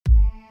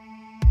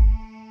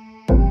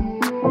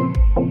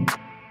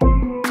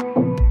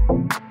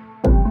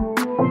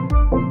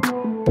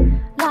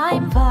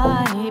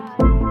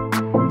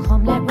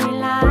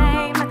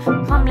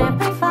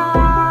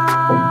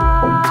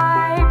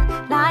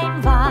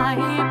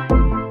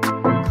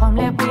vibe. Come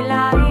let we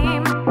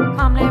lime.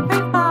 Come let we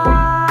vibe.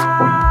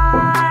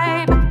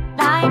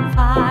 Lime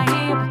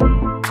vibe.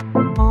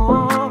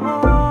 Oh,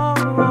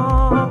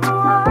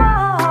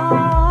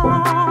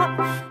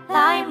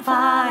 lime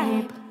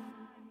vibe.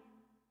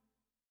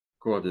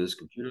 Go out to this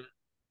computer.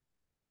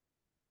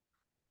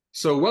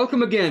 So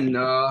welcome again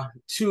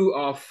to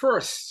our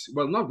first,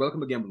 well, not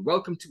welcome again, but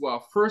welcome to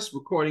our first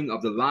recording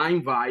of the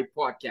Lime Vibe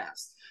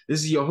podcast.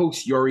 This is your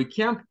host, Yori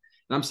Kemp,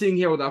 and I'm sitting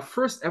here with our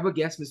first ever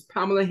guest, Miss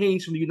Pamela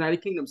Haynes from the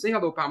United Kingdom. Say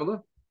hello,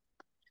 Pamela.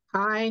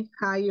 Hi,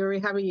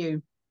 Yuri. How are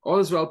you? All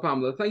is well,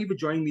 Pamela. Thank you for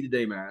joining me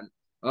today, man.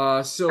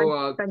 Thank you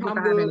for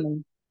Pamela, having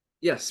me.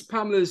 yes,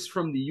 Pamela is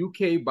from the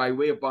UK by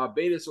way of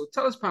Barbados. So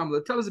tell us,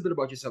 Pamela, tell us a bit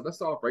about yourself. Let's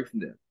start off right from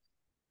there.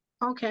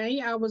 Okay,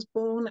 I was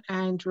born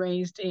and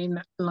raised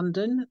in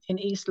London, in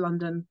East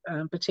London,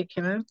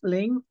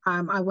 particularly.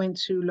 I went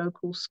to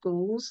local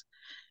schools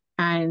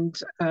and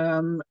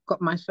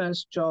got my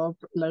first job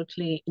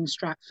locally in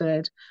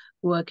Stratford,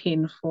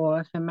 working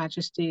for Her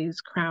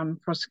Majesty's Crown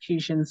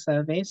Prosecution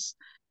Service.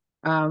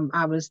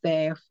 I was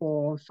there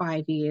for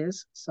 5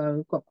 years,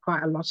 so got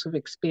quite a lot of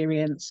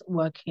experience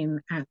working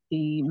at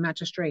the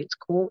magistrates'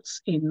 courts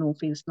in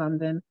North East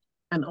London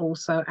and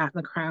also at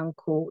the Crown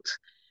Court.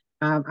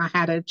 I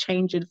had a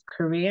change of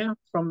career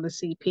from the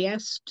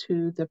CPS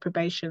to the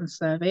probation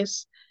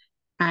service,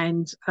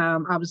 and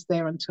I was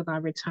there until I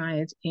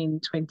retired in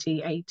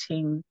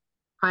 2018.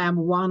 I am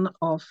one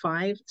of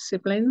five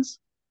siblings.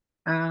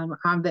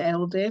 I'm the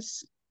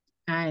eldest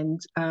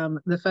and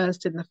the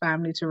first in the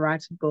family to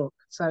write a book.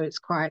 So it's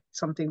quite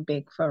something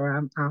big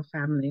for our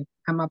family,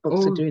 and my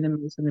books are Oh, doing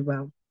amazingly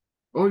well.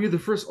 oh, you're the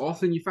first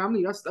author in your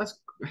family. That's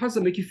how does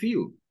that make you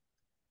feel?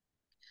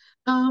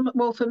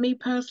 Well, for me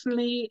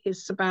personally,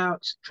 it's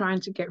about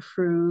trying to get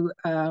through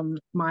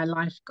my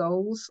life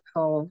goals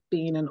of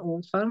being an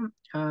author.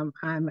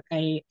 I'm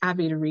a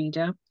avid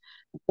reader,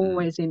 Mm.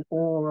 always in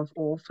awe of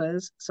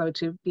authors. So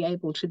to be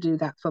able to do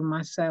that for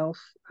myself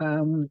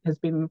has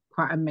been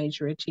quite a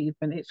major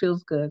achievement. It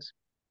feels good.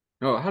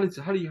 Oh, how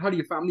do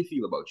your family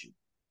feel about you,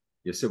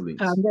 your siblings?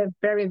 They're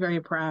very, very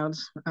proud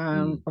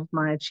Mm. of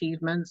my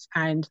achievements,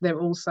 and they're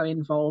also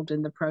involved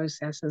in the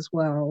process as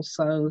well.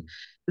 So,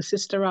 the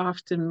sister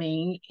after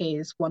me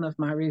is one of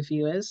my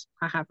reviewers.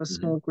 I have a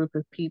Mm-hmm. small group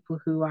of people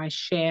who I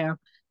share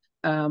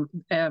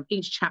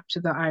each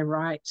chapter that I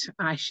write,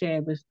 I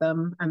share with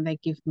them, and they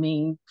give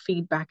me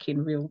feedback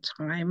in real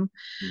time.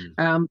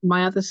 Mm.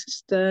 My other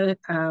sister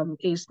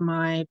is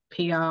my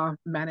PR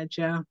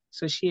manager,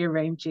 so she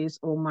arranges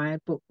all my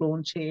book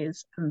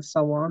launches and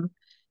so on.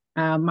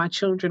 My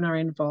children are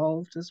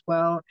involved as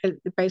well.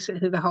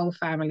 Basically, the whole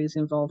family is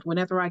involved.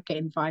 Whenever I get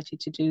invited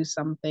to do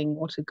something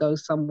or to go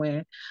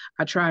somewhere,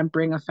 I try and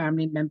bring a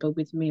family member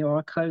with me or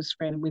a close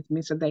friend with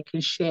me so they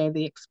can share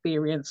the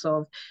experience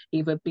of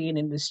either being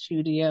in the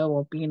studio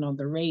or being on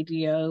the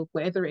radio.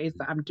 Whatever it is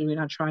that I'm doing,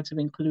 I try to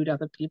include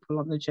other people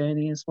on the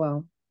journey as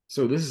well.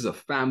 So this is a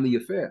family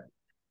affair.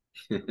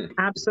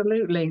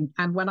 Absolutely.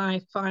 And when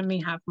I finally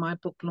have my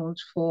book launch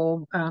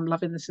for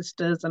Loving the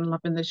Sisters and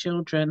Loving the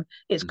Children,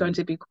 it's going Mhm.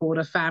 to be called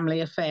A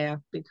Family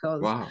Affair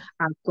because Wow.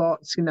 I've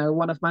got,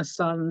 one of my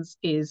sons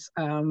is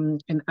an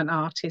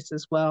artist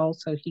as well.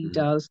 So he Mhm.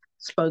 does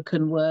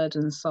spoken word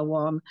and so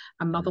on. Mhm.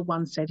 Another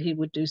one said he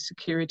would do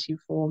security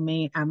for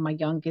me. And my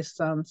youngest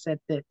son said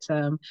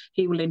that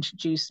he will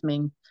introduce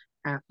me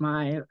at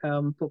my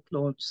book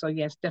launch. So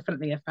yes,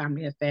 definitely a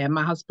family affair.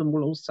 My husband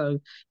will also,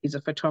 he's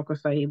a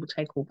photographer, he will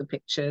take all the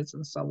pictures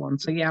and so on.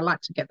 So yeah, I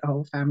like to get the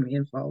whole family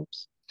involved.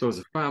 So it's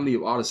a family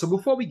of artists. So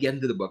before we get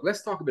into the book,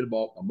 let's talk a bit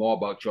about more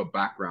about your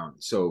background.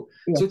 So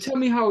Yes. tell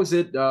me, how is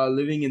it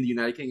living in the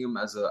United Kingdom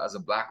as a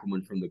Black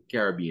woman from the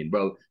Caribbean?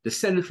 Well,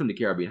 descended from the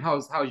Caribbean.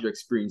 How's your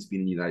experience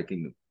being in the United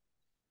Kingdom?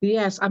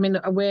 Yes, I mean,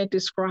 we're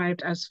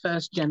described as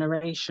first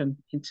generation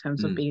in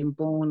terms of Mm. being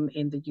born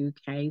in the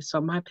UK. So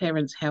my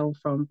parents hail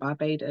from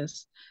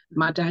Barbados.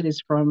 My Mhm. dad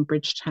is from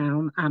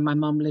Bridgetown, and my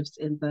mum lives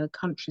in the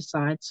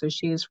countryside. So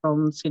she is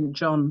from St.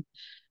 John.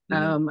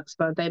 Mhm.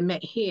 So they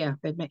met here.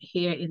 They met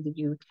here in the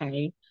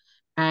UK.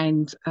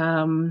 And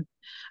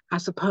I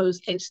suppose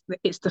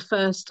it's the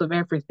first of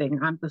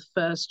everything. I'm the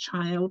first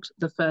child,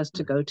 the first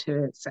to go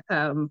to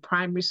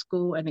primary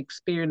school and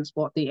experience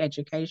what the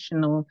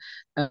educational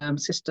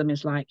system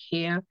is like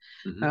here.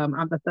 Mhm.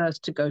 I'm the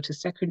first to go to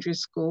secondary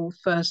school,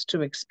 first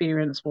to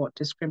experience what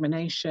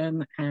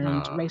discrimination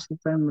and Ah.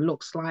 racism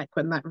looks like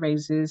when that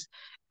raises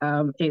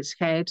its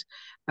head.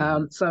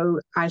 Mhm. So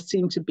I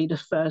seem to be the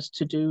first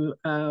to do,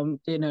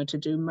 to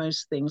do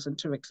most things and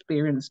to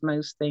experience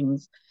most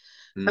things.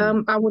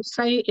 Mm. I would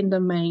say in the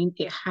main,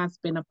 it has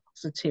been a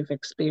positive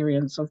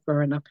experience of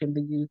growing up in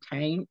the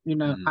UK.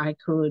 Mhm. I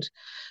could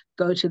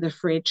go to the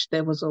fridge,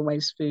 there was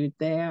always food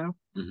there.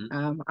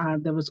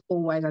 Mhm. There was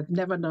always, I've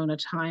never known a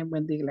time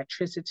when the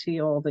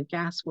electricity or the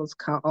gas was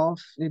cut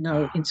off, in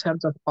Ah.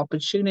 terms of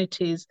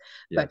opportunities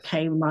that Yes.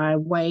 came my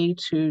way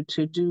to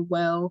do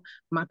well.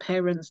 My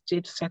parents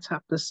did set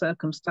up the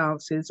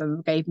circumstances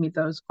and gave me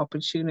those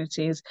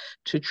opportunities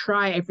to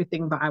try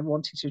everything that I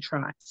wanted to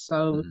try.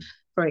 So Mhm.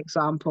 For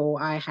example,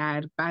 I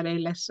had ballet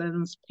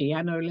lessons,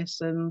 piano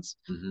lessons,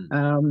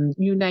 Hmm.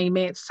 you name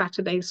it,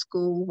 Saturday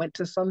school, went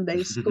to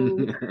Sunday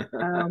school.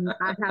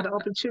 I had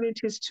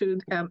opportunities to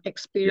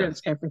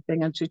experience Yes,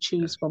 everything and to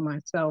choose yes, for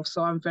myself.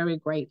 So I'm very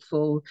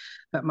grateful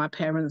that my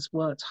parents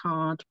worked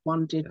hard.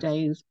 One did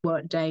yes.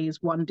 work days,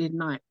 one did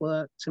night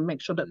work to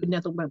make sure that we Mm-hmm.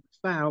 never went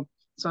without.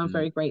 So I'm Mm-hmm.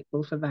 very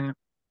grateful for that.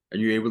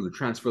 And you're able to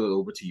transfer that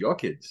over to your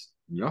kids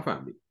and your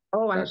family.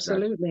 Oh, That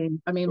absolutely.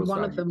 I mean, those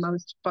one of the values.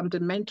 most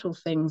fundamental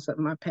things that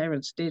my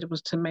parents did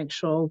was to make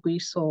sure we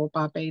saw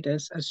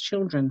Barbados as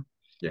children.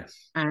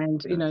 Yes,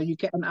 And, yes, you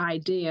get an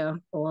idea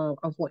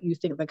of what you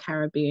think the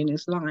Caribbean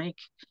is like.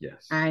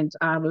 yes. And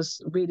I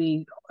was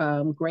really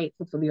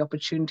grateful for the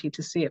opportunity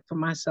to see it for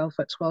myself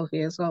at 12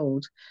 years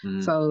old.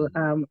 So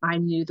Mm-hmm. I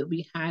knew that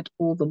we had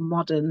all the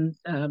modern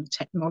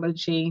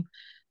technology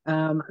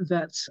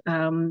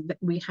that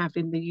we have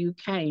in the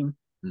UK.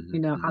 I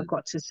Mm-hmm.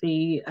 got to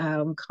see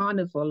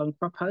Carnival and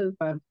crop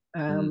over, with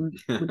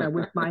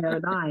Mm-hmm. my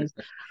own eyes.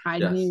 I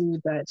Yes.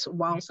 knew that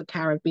whilst the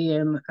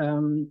Caribbean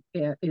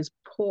is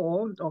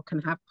poor or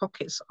can have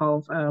pockets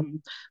of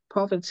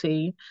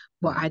poverty,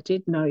 what I Mm-hmm.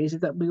 did know is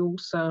that we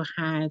also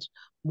had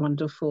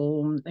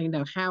wonderful,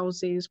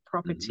 houses, Mm-hmm.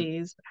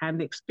 properties, and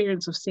the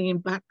experience of seeing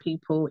Black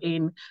people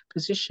in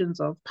positions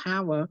of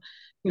power,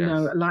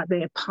 Yes. like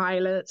they're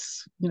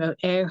pilots,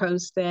 air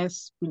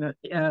hostess,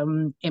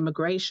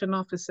 immigration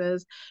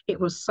officers. It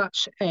Mm-hmm. was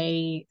such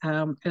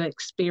an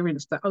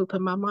experience that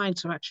opened my mind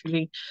to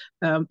actually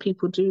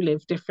people do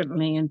live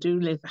differently and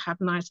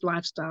have nice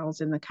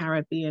lifestyles in the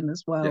Caribbean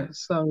as well.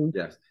 Yes. So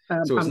Yes.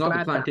 So it's I'm not the glad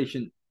that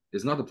plantation.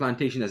 It's not the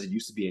plantation as it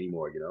used to be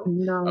anymore.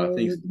 no,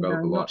 Things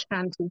develop a not lot.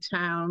 shanty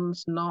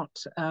towns, not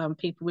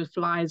people with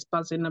flies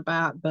buzzing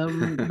about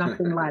them,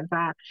 nothing like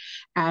that.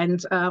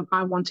 And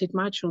I wanted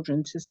my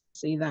children to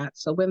see that.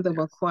 So when they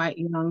were Yes. quite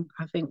young,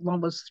 I think one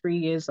was 3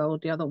 years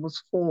old, the other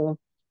was 4.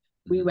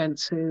 We Mm-hmm.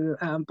 went to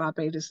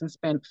Barbados and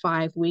spent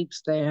 5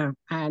 weeks there.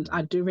 And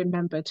I Mm-hmm. do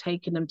remember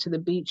taking them to the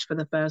beach for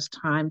the first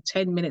time,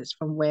 10 minutes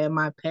from where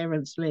my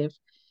parents live.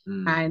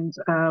 Mm-hmm.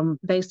 And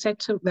they said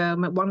to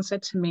them, one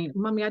said to me,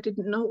 Mummy, I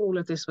didn't know all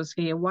of this was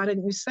here. Why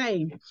didn't you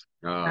say?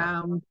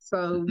 Ah.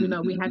 So,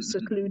 we had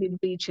secluded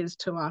beaches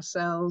to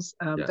ourselves.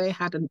 They Yes.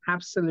 had an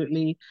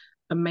absolutely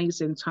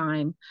amazing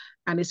time.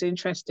 And it's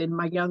interesting,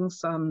 my young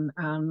son,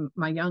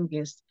 my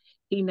youngest,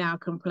 he now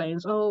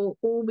complains, oh,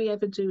 all we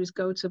ever do is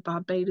go to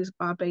Barbados,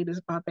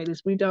 Barbados,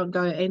 Barbados. We don't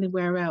go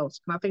anywhere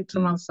else. And I think to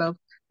Mm. myself,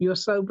 you're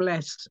so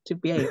blessed to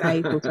be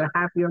able to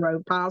have your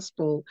own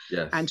passport and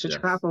Yes. to Yes.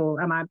 travel.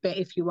 And I bet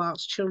if you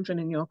ask children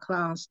in your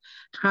class,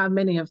 how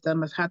many of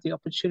them have had the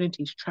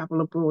opportunity to travel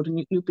abroad,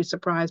 and you'd be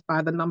surprised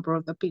by the number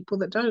of the people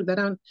that don't. They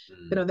don't,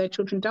 Mm. their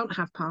children don't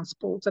have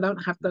passports. They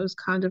don't have those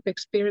kind of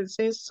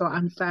experiences. So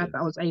I'm Yes. glad that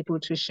I Yes. was able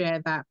to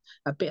share that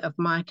a bit of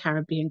my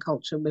Caribbean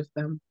culture with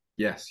them.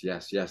 Yes,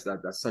 yes, yes.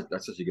 That's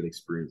such a good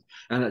experience.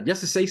 And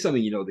just to say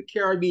something, the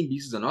Caribbean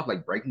beaches are not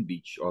like Brighton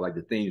Beach or like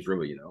the Thames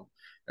River.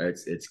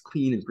 It's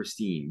clean and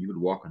pristine. You would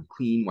walk on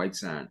clean white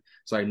sand.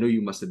 So I know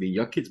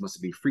your kids must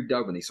have been freaked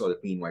out when they saw the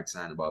clean white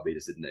sand in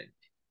Barbados, didn't they?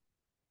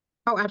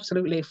 Oh,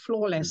 absolutely. Mm,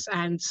 Flawless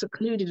and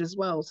secluded as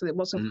well. So it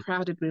wasn't mm,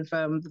 crowded with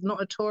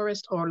not a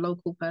tourist or a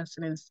local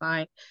person in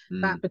sight.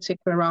 That mm,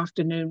 particular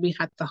afternoon, we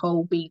had the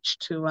whole beach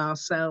to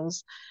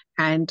ourselves.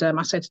 And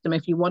I said to them,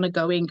 if you want to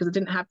go in, because they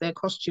didn't have their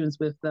costumes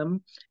with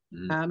them,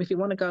 mm, if you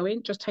want to go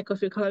in, just take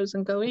off your clothes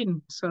and go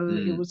in. So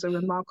it mm. was a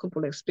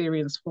remarkable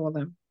experience for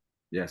them.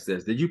 Yes,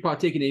 yes. Did you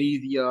partake in any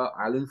of the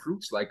island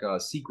fruits like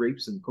sea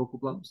grapes and cocoa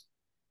plums?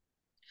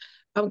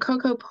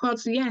 Cocoa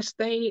Pods, yes,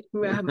 they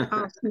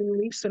asked me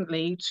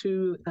recently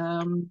to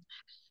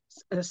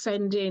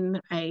send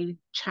in a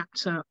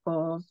chapter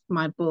of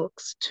my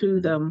books to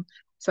Mhm, them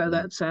so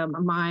mhm.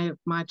 that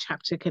my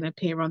chapter can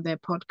appear on their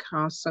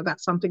podcast. So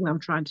that's something I'm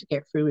trying to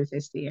get through with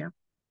this year.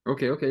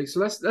 Okay, okay. So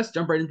let's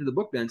jump right into the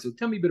book then. So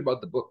tell me a bit about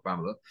the book,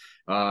 Pamela.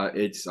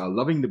 It's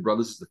Loving the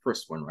Brothers is the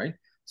first one, right?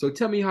 So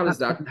tell me how does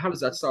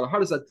that start? How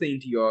does that play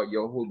into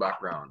your whole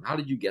background? How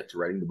did you get to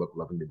writing the book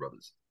Loving the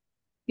Brothers?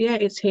 Yeah,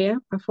 it's here.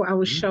 I thought I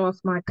would Hmm. show off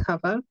my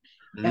cover.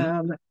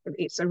 Hmm.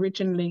 It's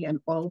originally an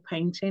oil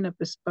painting, a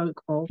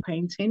bespoke oil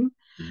painting.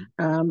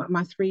 Hmm.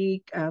 My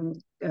three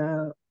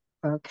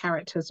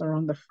characters are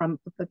on the front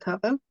of the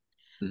cover.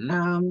 Hmm.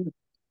 Um,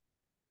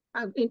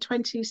 in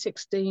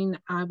 2016,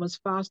 I was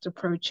fast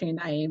approaching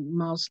a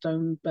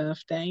milestone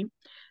birthday,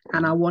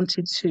 and I Hmm.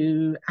 wanted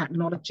to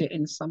acknowledge it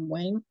in some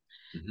way.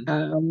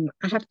 Hmm.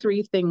 I had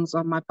 3 things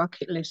on my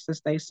bucket list,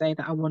 as they say,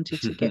 that I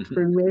wanted to get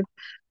through with: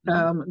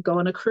 Hmm. go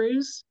on a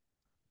cruise,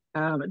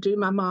 do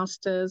my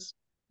masters,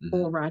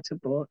 or Hmm. write a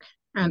book.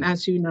 And Hmm.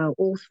 as you know,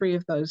 all 3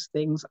 of those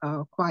things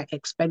are quite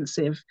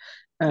expensive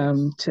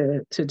Yes.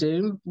 to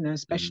do, Hmm.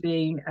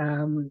 especially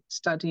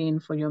studying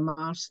for your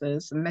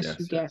masters, unless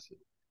you Yes. get Yes.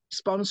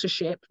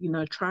 sponsorship,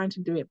 trying to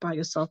do it by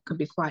yourself can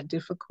be quite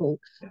difficult.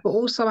 Yes. But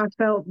also, I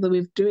felt that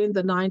with doing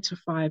the 9 to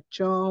 5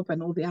 job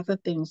and all the other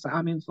things that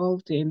I'm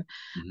involved in,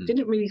 Mm-hmm.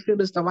 didn't really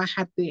feel as though I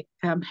had the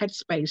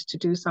headspace to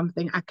do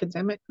something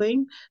academically.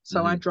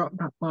 So I dropped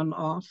that one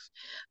off.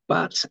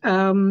 But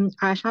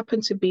I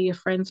happened to be a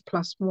Friends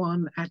Plus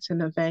One at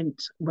an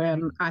event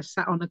when I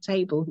sat on a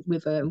table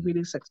with a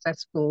really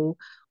successful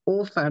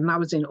author, and I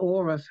was in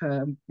awe of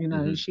her.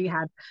 She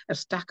had a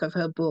stack of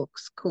her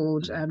books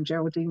called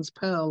Geraldine's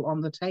Pearl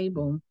on the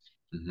table.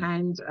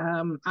 And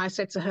I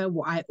said to her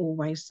what I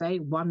always say,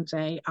 one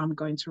day I'm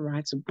going to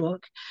write a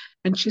book.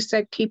 And she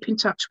said, keep in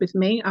touch with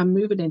me. I'm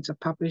moving into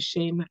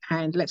publishing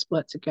and let's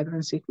work together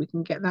and see if we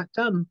can get that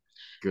done.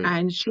 Good.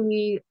 And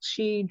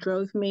she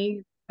drove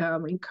me,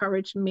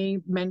 encouraged me,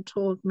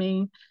 mentored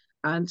me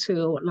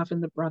until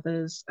Loving the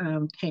Brothers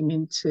came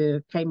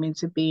into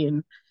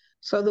being.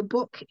 So the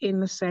book,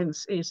 in a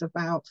sense, is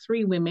about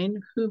 3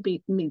 women who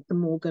meet the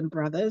Morgan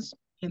brothers.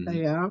 Here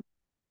they are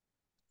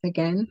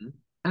again.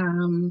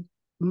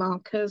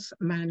 Marcus,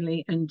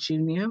 Manly, and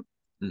Junior.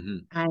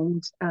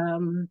 And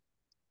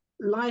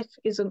life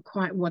isn't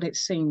quite what it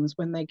seems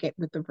when they get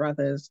with the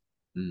brothers.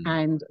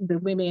 And the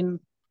women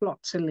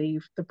plot to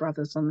leave the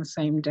brothers on the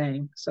same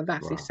day. So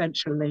that's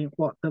essentially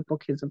what the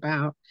book is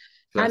about.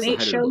 So and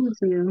it shows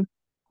you,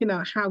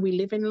 how we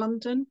live in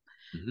London.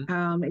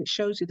 It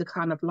shows you the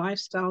kind of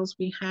lifestyles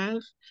we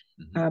have,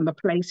 the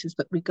places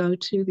that we go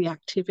to, the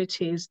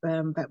activities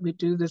that we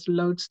do. There's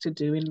loads to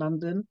do in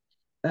London.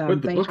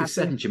 But the book is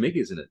set in Jamaica,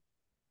 isn't it?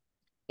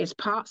 It's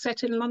part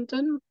set in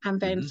London, and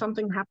then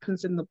something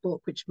happens in the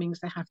book, which means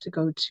they have to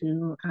go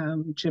to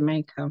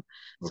Jamaica.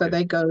 So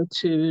they go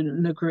to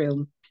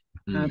Negril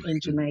in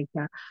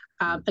Jamaica.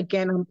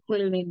 Again, I'm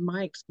pulling in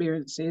my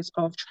experiences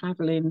of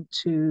traveling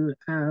to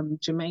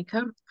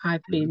Jamaica.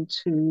 I've been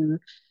to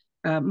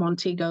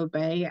Montego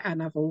Bay,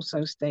 and I've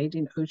also stayed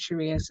in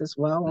Ocherius as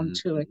well on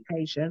 2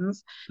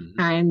 occasions.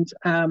 And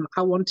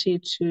I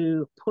wanted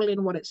to pull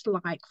in what it's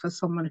like for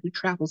someone who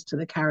travels to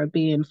the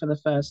Caribbean for the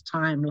first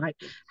time, like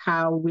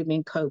how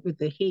women cope with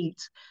the heat,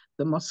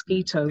 the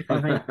mosquito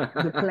bite,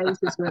 the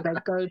places where they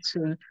go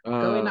to,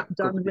 going up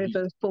Dun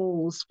River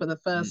Falls for the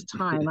first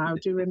time. I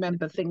do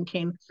remember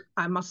thinking,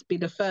 I will be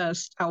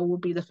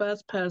the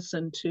first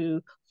person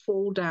to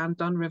fall down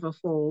Dun River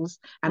Falls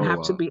and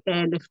have to be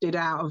airlifted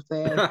out of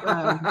there.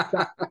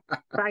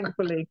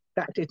 Thankfully,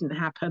 that didn't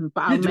happen.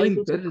 But I'm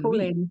able to pull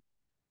in.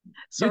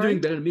 You're doing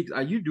better than me.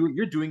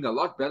 You're doing a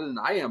lot better than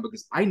I am,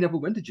 because I never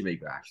went to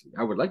Jamaica, actually.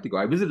 I would like to go.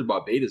 I visited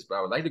Barbados, but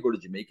I would like to go to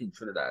Jamaica and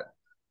Trinidad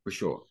for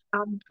sure.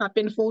 I've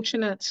been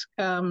fortunate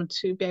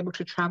to be able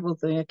to travel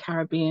the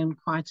Caribbean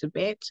quite a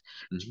bit.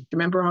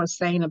 Remember, I was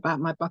saying about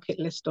my bucket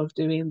list of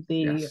doing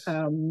the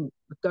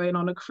going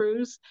on a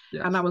cruise,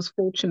 and I was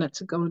fortunate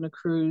to go on a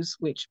cruise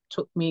which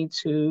took me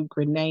to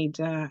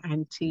Grenada,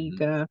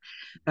 Antigua,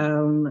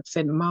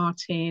 St.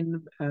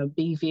 Martin,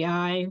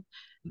 BVI,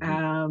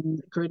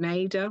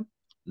 Grenada.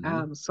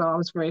 So I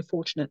was very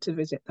fortunate to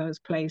visit those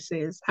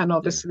places. And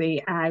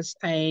obviously, as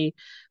a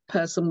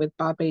person with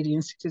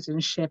Barbadian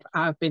citizenship,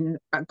 I've been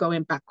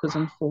going backwards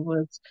and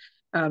forwards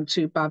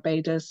to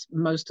Barbados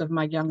most of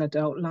my young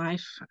adult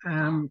life,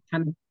 and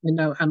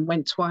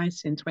went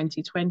twice in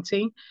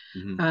 2020.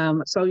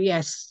 So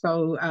yes,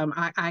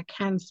 I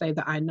can say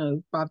that I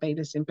know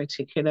Barbados in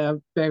particular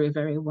very,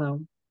 very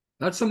well.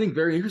 That's something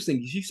very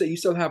interesting. You say you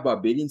still have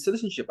Barbadian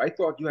citizenship. I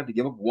thought you had to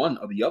give up one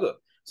or the other.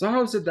 So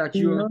how is it that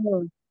you're...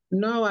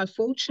 No,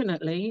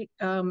 unfortunately,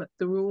 the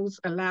rules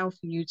allow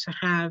for you to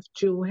have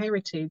dual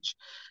heritage.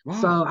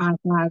 So I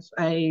have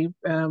a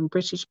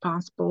British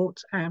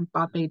passport and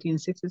Barbadian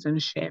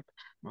citizenship.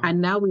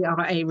 And now we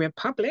are a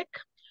republic.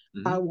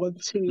 I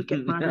want to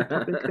get my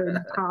Republican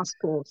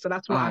passport. So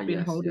that's what I've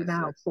been holding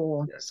out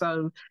for.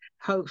 So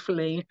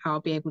hopefully I'll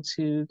be able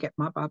to get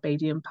my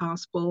Barbadian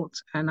passport,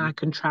 and I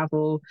can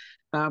travel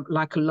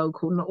like a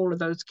local, not all of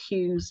those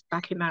queues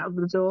backing out of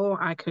the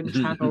door. I can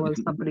travel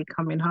as somebody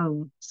coming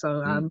home.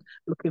 So I'm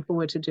looking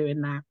forward to doing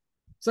that.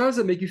 So how does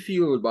it make you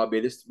feel about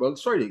Barbados? Well,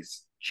 sorry to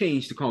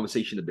change the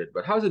conversation a bit,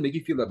 but how does it make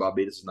you feel that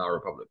Barbados is now a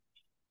republic?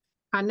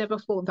 I never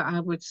thought that I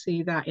would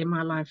see that in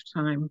my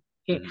lifetime.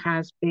 It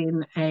has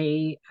been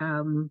a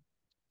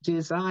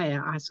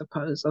desire, I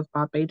suppose, of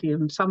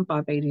some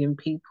Barbadian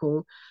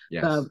people,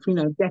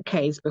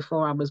 decades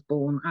before I was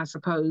born. I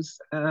suppose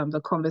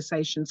the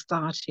conversation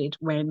started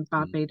when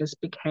Barbados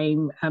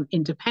became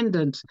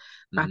independent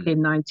back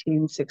in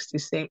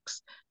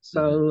 1966.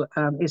 So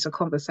it's a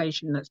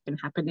conversation that's been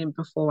happening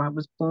before I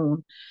was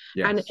born.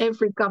 And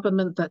every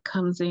government that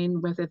comes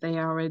in, whether they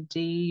are a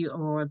D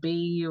or a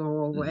B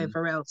or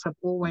whatever else, have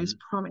always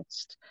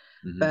promised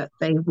that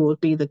they would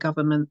be the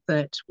government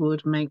that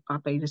would make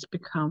Barbados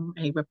become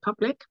a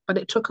republic. But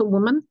it took a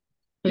woman.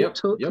 It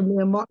took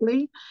Mia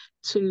Motley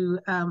to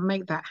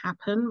make that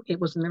happen. It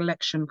was an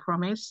election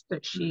promise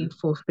that she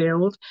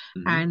fulfilled.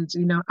 And,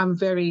 I'm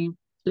very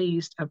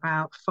pleased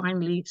about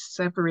finally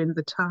severing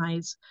the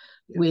ties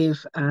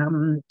with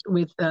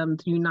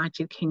the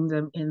United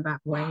Kingdom in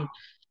that way.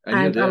 And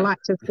you're And I there.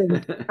 like to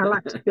think, I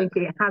like to think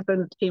it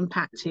hasn't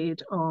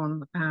impacted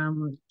on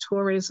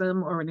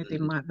tourism or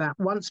anything Mhm. like that.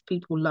 Once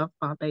people love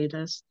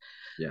Barbados,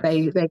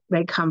 Yes.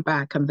 they come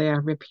back and they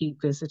are repeat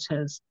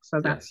visitors. So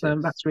Yes. Yes.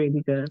 that's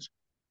really good.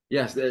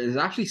 Yes, it's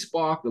actually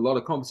sparked a lot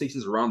of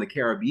conversations around the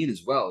Caribbean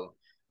as well,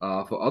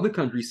 for other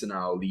countries to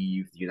now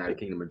leave the United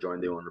Kingdom and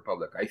join their own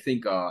republic. I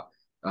think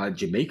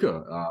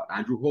Jamaica,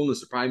 Andrew Holness,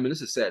 the Prime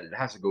Minister, said it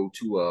has to go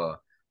to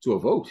a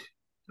vote,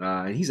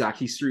 and he's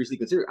actually seriously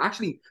considering.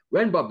 Actually,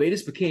 when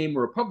Barbados became a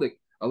republic,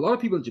 a lot of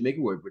people in Jamaica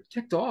were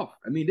ticked off.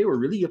 I mean, they were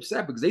really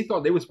upset because they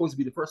thought they were supposed to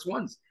be the first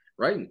ones,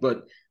 right?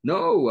 But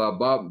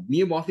no,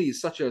 Mia Mothy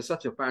is such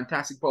a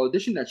fantastic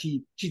politician that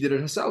she did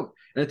it herself,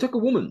 and it took a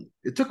woman.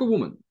 It took a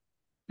woman.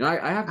 I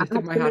have to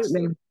tip my hats to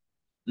Absolutely. her.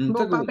 Well, Took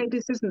a woman.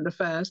 Barbados isn't the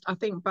first. I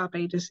think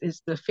Barbados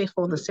is the fifth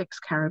or the sixth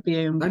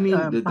Caribbean I mean,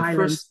 the island,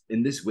 first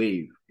in this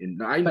wave.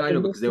 And I but know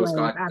in because this there was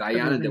wave, Guyana,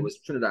 there absolutely. was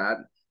Trinidad.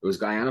 It was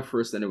Guyana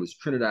first, then it was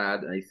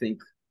Trinidad. And I think,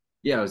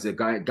 yeah, it was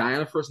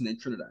Guyana first and then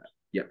Trinidad.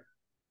 Yeah,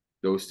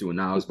 those two. And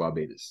now it's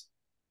Barbados.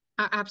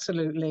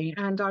 Absolutely.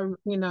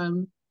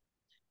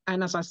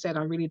 And as I said,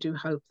 I really do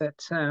hope that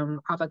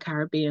other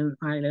Caribbean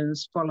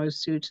islands follow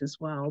suit as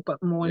well.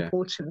 But more Yeah.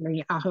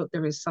 importantly, I hope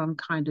there is some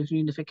kind of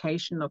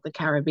unification of the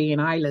Caribbean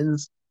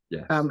islands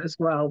Yes. as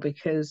well,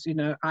 because,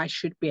 I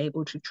should be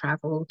able to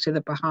travel to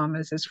the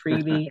Bahamas as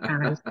freely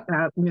as,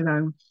 Yeah.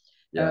 the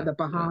Yeah.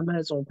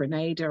 Bahamas or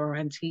Grenada or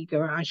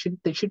Antigua.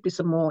 There should be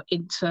some more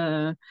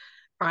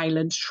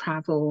island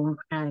travel,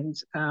 and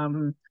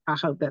I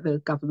hope that the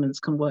governments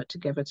can work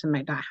together to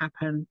make that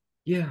happen.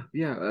 Yeah,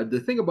 yeah. The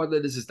thing about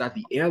that is that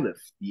the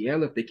airlift,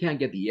 they can't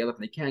get the airlift,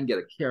 and they can't get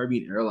a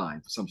Caribbean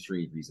airline for some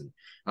strange reason.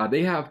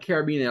 They have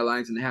Caribbean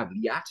Airlines and they have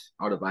Liat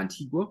out of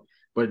Antigua,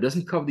 but it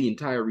doesn't cover the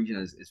entire region.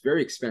 It's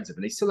very expensive,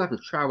 and they still have to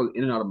travel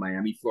in and out of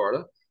Miami,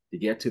 Florida, to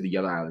get to the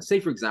other islands. Say,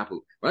 for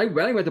example, when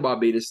I went to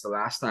Barbados the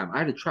last time, I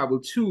had to travel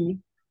to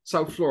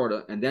South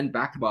Florida and then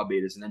back to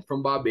Barbados, and then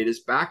from Barbados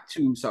back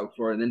to South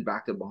Florida, and then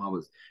back to the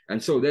Bahamas.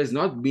 And so there's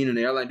not been an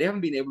airline. They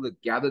haven't been able to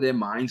gather their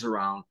minds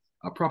around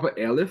a proper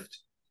airlift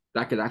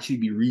that could actually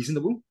be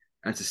reasonable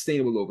and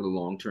sustainable over the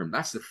long term.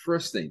 That's the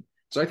first thing.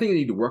 So I think they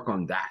need to work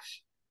on that.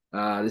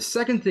 The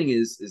second thing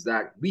is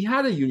that we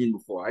had a union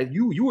before.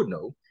 You would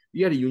know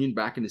we had a union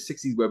back in the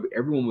 '60s where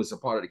everyone was a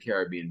part of the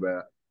Caribbean.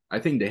 Where I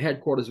think the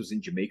headquarters was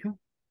in Jamaica,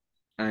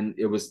 and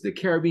it was the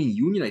Caribbean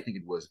Union. I think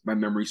it was. My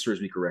memory serves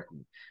me correctly.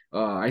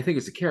 I think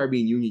it's the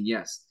Caribbean Union,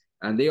 yes.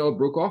 And they all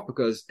broke off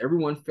because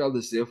everyone felt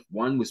as if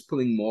one was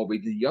pulling more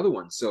weight than the other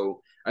one.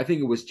 So I think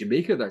it was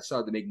Jamaica that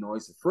started to make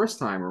noise the first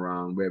time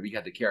around, where we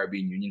had the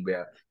Caribbean Union,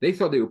 where they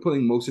thought they were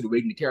pulling most of the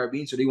weight in the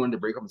Caribbean, so they wanted to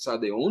break up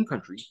inside their own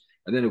country.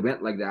 And then it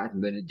went like that,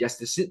 and then it just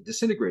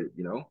disintegrated.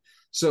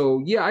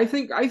 So yeah, I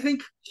think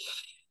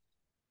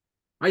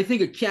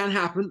it can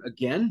happen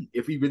again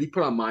if we really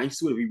put our minds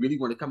to it, if we really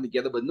want to come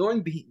together. But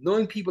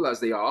knowing people as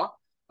they are,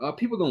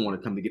 people don't want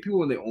to come together. People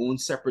want their own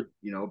separate,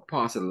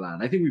 parts of the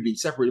land. I think we've been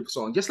separated for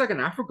so long, just like in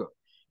Africa.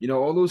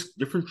 All those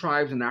different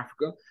tribes in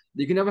Africa.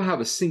 You can never have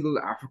a single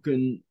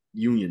African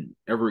union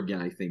ever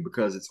again, I think,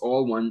 because it's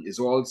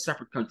all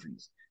separate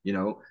countries.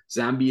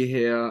 Zambia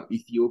here,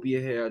 Ethiopia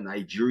here,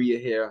 Nigeria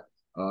here,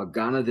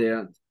 Ghana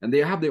there, and they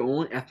have their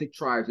own ethnic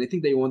tribes. They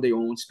think they own their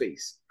own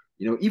space.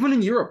 Even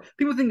in Europe,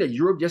 people think that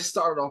Europe just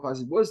started off as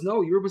it was.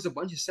 No, Europe was a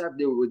bunch of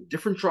there were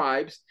different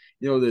tribes.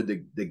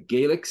 The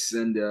Gaelics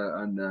and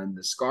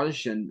the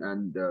Scottish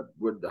and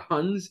with the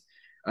Huns,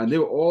 and they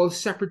were all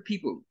separate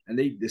people. And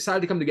they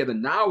decided to come together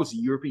now as a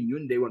European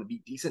Union. They want to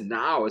be decent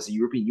now as a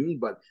European Union,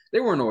 but they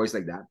weren't always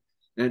like that.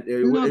 And No,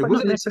 it but not wasn't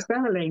until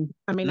necessarily.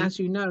 I mean, hmm? as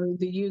you know,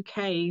 the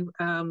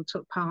UK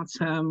took part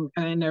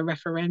in a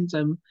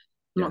referendum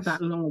not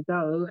that Yes, long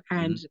ago,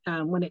 and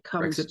hmm, when it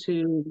comes Brexit.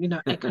 to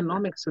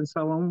economics and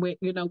so on,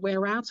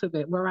 we're out of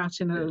it. We're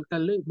out in Yeah, a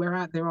loop. We're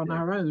out there on yeah,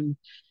 our own.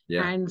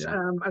 yeah, And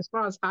yeah. as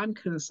far as I'm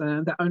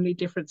concerned, the only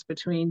difference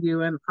between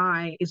you and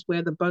I is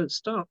where the boat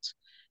stopped.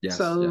 Yes,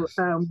 So,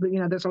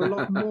 yes, there's a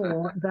lot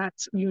more that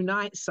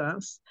unites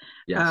us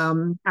yes,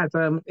 as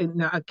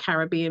a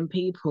Caribbean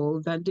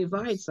people that yes,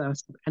 divides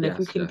us. And if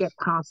we yes, can get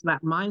yes, past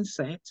that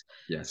mindset,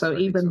 yes. so I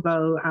think even so.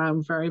 though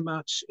I'm very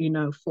much,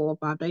 for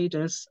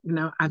Barbados,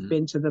 I've Hmm.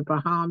 been to the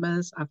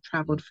Bahamas, I've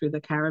traveled through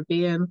the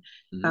Caribbean.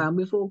 Hmm.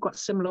 We've all got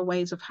similar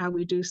ways of how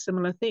we do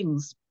similar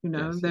things.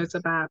 Yes, There's yes.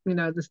 about,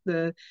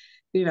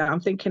 I'm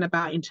thinking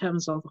about in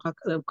terms of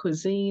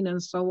cuisine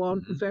and so on,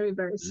 Hmm. very,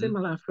 very Hmm.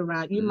 similar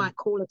throughout. You Hmm. might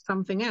call it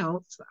something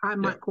else. I Yeah.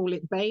 might call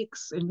it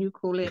bakes, and you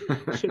call it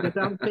sugar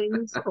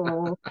dumplings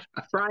or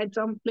fried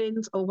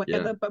dumplings or Yeah.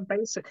 whatever. But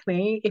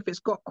basically, if it's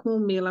got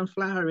cornmeal and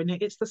flour in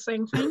it, it's the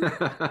same thing.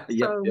 Yep,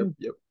 yep, So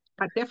yep.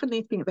 I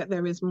definitely think that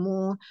there is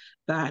more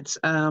that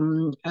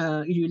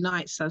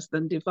unites us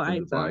than And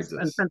divides us. divides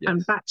And, us. and Yes.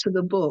 and back to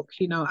the book,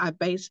 I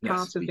based Yes,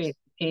 part of please. it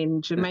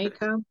in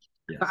Jamaica.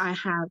 But Yes. I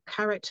have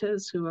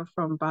characters who are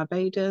from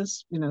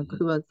Barbados, Mm-hmm.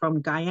 who are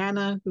from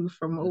Guyana, who are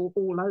from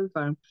all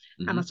over. And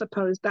I Mm-hmm.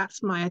 suppose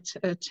that's my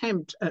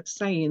attempt at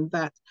saying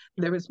that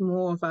there is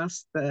more of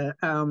us that,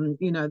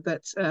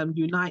 that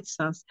unites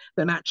us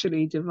than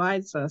actually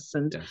divides us.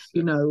 And, Yes.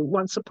 Yes.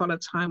 once upon a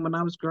time when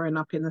I was growing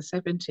up in the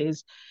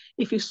 70s,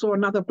 if you saw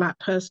another Black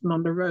person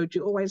on the road,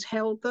 you always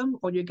held them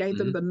or you gave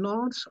them Mm-hmm. the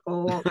nod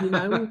or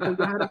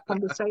you had a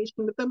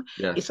conversation with them.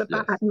 It's Yes.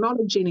 about Yes.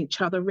 acknowledging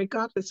each other,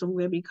 regardless of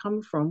where we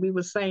come from. We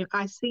were saying,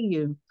 I see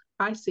you.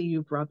 I see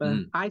you, brother.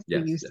 Mm. I see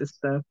Yes. you, Yes.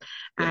 sister. Yes.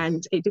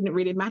 And it didn't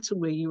really matter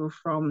where you were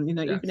from.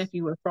 Even if Yes.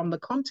 you were from the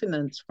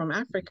continent, from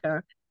Mhm.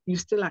 Africa, you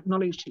still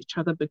acknowledged each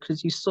other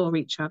because you saw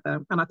each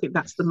other. And I think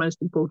that's the Yes.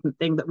 most important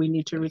thing that we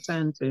need to Yes.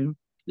 return to.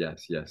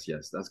 Yes. Yes.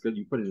 Yes. That's good.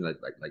 You put it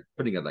like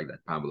putting it like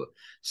that, Pamela.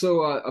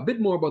 So a bit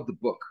more about the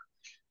book.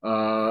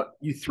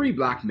 You three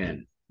black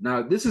men.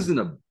 Now, this isn't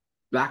a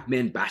black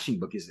man bashing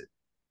book, is it?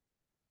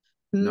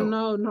 No.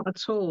 No, not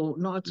at all.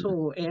 Not at Because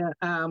all. Yeah,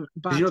 you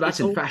but know that's it's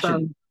in also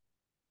fashion.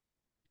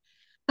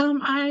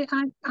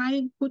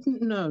 I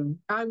wouldn't know.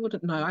 I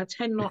wouldn't know. I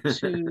tend not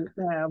to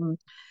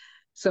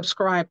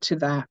subscribe to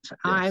that.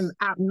 I'm Yes.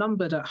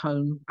 outnumbered at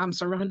home. I'm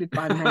surrounded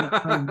by men at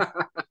home.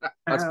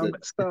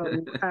 That's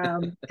good.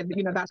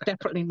 That's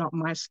definitely not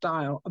my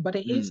style. But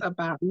it is Mm,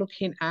 about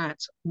looking at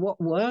what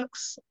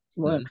works,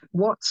 mhm,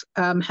 what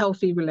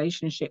healthy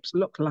relationships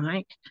look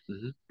like,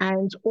 mhm,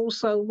 and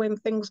also when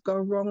things go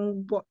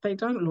wrong, what they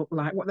don't look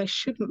like, what they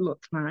shouldn't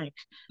look like.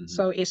 mhm.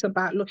 So it's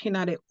about looking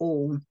at it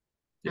all.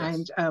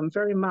 And Yes.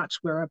 very much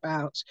we're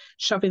about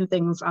shoving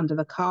things under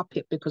the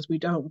carpet because we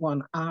don't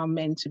want our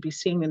men to be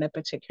seen in a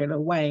particular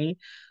way.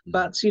 Mhm,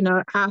 But,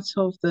 out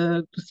of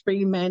the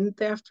three men,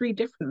 there are three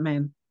different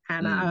men.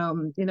 And,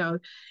 mm,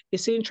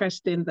 it's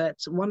interesting that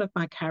one of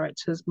my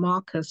characters,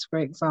 Marcus, for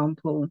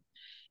example,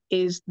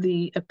 is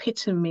the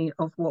epitome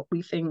of what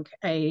we think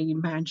a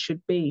man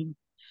should be.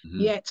 mhm,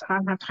 Yet I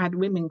have had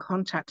women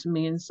contact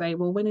me and say,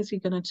 well, when is he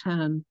going to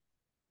turn?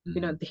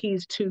 mhm.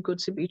 He's too good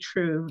to be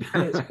true.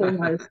 And it's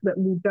almost that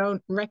we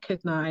don't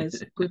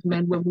recognize good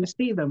men when we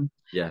see them.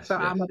 Yes. So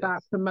Yes. I'm Yes.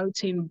 about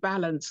promoting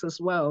balance as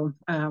well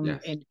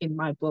Yes. in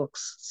my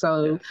books.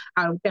 So Yes.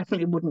 I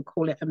definitely wouldn't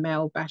call it a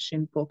male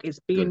bashing book. It's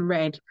being Good.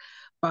 read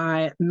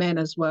by men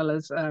as well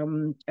as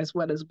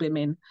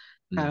women.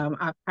 Mm.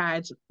 I've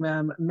had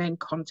men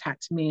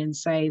contact me and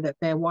say that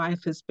their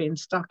wife has been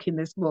stuck in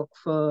this book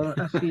for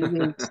a few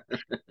weeks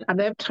and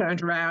they've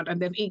turned around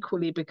and they've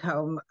equally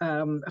become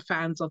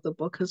fans of the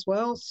book as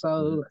well. Mhm,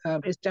 So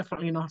it's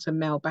definitely not a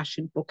male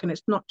bashing book, and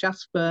it's not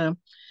just for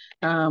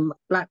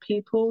Black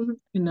people.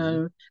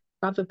 mhm.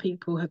 Other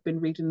people have been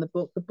reading the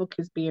book. The book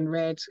is being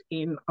read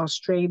in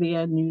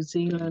Australia, New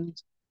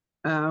Zealand,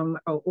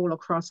 all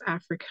across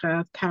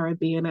Africa,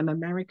 Caribbean, and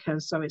America.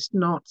 So it's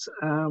not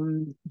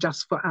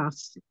just for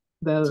us,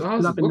 the So how's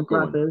the loving book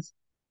going? brothers.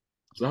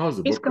 So how's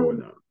the It's book going going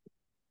now?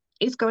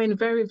 it's going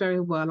very, very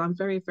well. I'm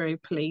very, very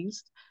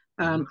pleased.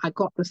 Hmm. I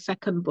got the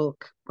second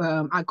book.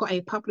 I got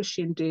a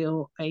publishing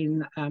deal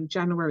in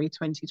January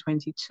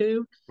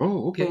 2022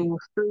 Oh, okay. for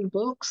three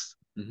books.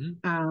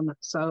 Hmm.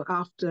 So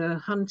after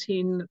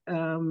hunting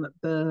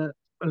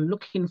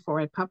looking for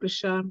a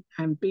publisher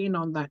and being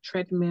on that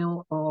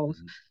treadmill of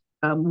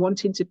Hmm.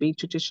 wanting to be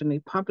traditionally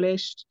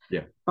published,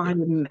 Yeah. Yeah.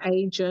 finding an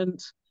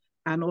agent,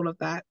 and all of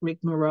that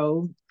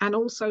rigmarole, and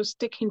also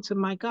sticking to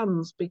my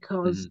guns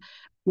because Hmm.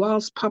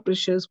 whilst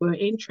publishers were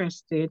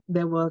interested,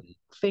 there were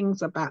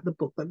things about the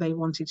book that they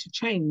wanted to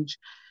change.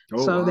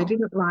 Oh, So they wow.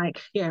 didn't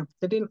like, yeah,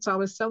 they didn't. So I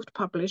was self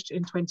published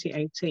in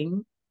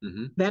 2018.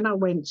 Hmm. Then I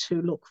went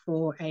to look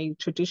for a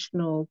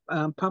traditional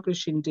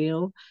publishing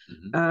deal,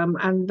 Hmm.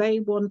 and they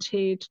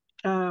wanted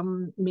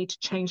me to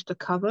change the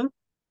cover.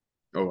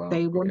 Oh, wow.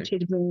 They Okay.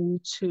 wanted me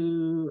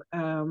to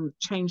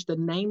change the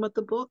name of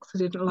the book. They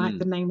didn't like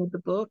the Mm, name of the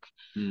book.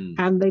 mm.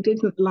 And they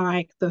didn't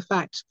like the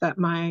fact that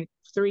my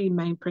three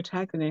main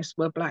protagonists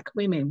were Black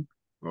women.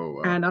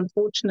 Oh, And wow.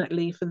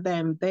 unfortunately for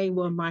them, they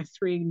were my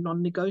three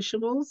non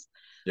negotiables.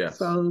 Yes.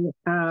 So,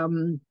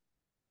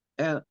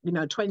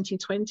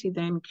 2020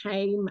 then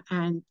came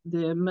and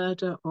the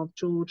murder of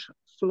George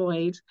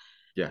Floyd.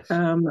 Yes.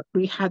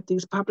 We had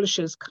these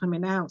publishers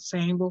coming out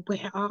saying, well,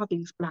 where are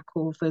these Black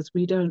authors?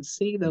 We don't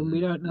see them. We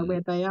Hmm. don't know Hmm.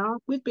 where they are.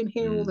 We've been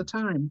here all the Hmm.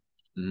 time.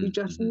 Hmm. You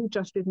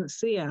just didn't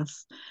see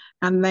us.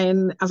 And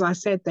then, as I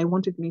said, they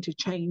wanted me to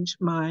change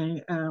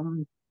my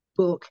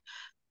book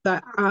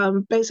that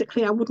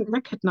basically I wouldn't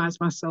recognize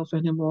myself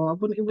anymore.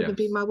 It wouldn't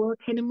be Yes. my work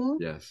anymore.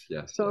 Yes.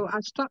 Yes. So Yes. I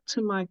stuck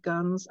to my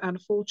guns,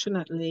 and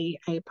fortunately,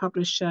 a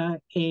publisher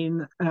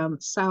in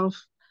South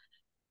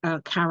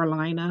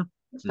Carolina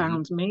Hmm.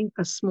 found me,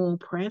 a small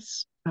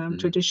press, Hmm.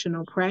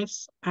 traditional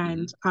press,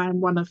 and Hmm.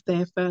 I'm one of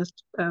their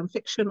first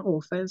fiction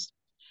authors.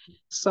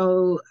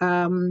 So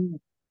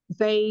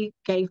they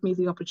gave me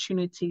the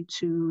opportunity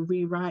to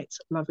rewrite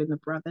Love in the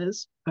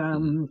Brothers,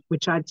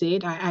 which I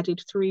did. I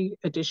added 3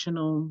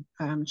 additional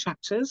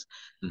chapters.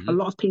 A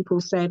lot of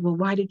people said, well,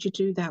 why did you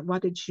do that? Why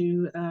did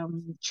you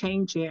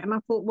change it? And I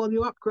thought, well,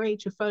 you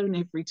upgrade your phone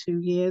every 2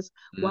 years.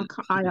 Why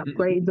can't I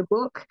upgrade the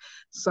book?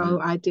 So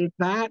I did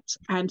that.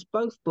 And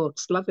both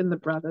books, Love in the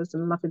Brothers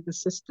and Love in the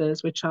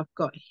Sisters, which I've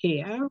got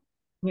here.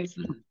 Here's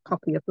a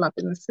copy of Love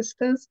in the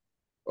Sisters.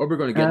 Oh, we're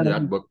going to get into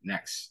that book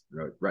next,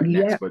 right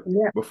next. But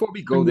before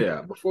we go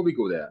there,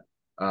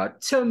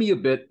 tell me a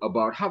bit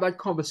about how that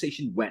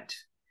conversation went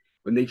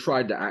when they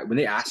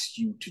asked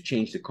you to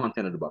change the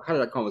content of the book. How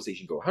did that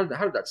conversation go? How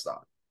did that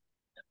start?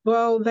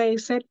 Well, they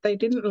said they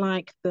didn't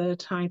like the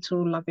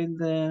title Loving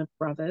the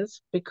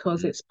Brothers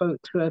because it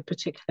spoke to a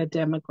particular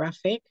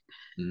demographic.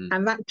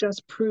 And that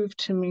just proved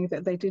to me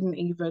that they didn't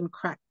even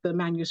crack the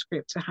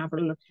manuscript to have a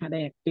look at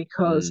it,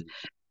 because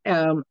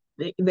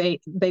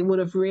they would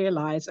have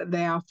realized that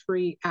there are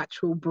 3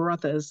 actual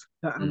brothers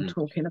that I'm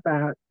talking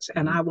about.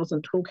 And I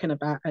wasn't talking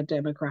about a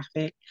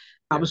demographic.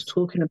 I was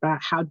talking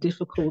about how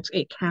difficult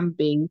it can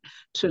be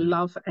to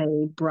love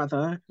a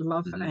brother,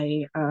 love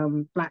a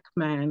Black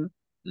man,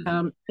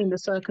 in the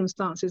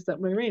circumstances that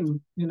we're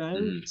in, you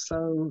know.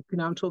 So, you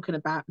know, I'm talking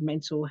about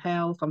mental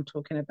health, I'm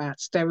talking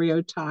about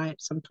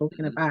stereotypes, I'm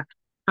talking about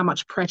how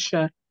much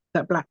pressure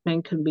that Black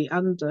men can be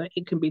under.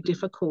 It can be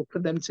difficult for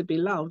them to be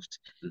loved.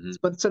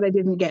 But so they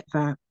didn't get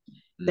that.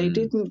 They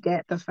didn't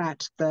get the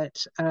fact that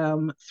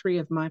 3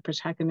 of my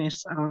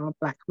protagonists are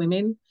Black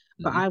women.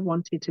 But I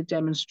wanted to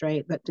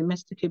demonstrate that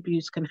domestic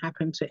abuse can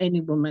happen to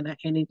any woman at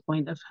any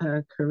point of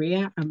her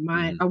career. And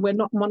we're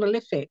not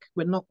monolithic.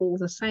 We're not all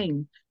the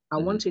same. I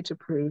wanted to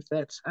prove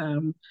that,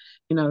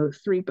 you know,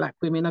 3 Black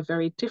women are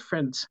very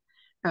different.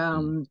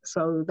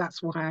 So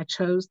that's why I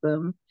chose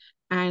them.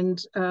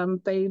 And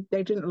they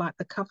didn't like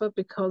the cover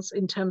because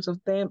in terms of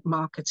their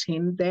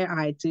marketing, their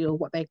ideal,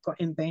 what they've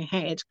got in their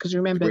head, because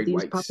remember,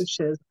 these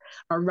publishers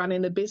are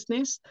running a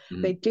business.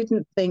 They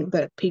didn't think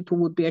that people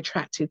would be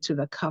attracted to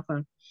the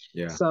cover.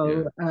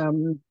 So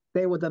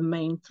they were the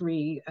main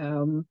 3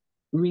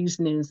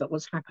 reasonings that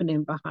was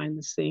happening behind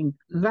the scene.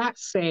 That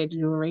said,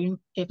 Yuri,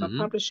 if a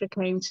publisher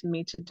came to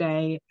me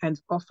today and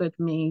offered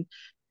me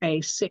a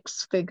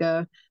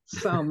 6-figure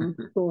sum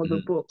for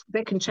the book,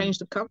 they can change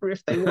the cover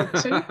if they want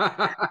to.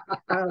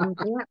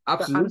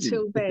 But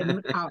until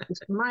then,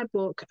 it's my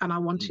book, and I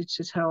wanted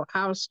to tell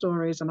our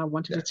stories, and I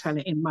wanted to tell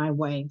it in my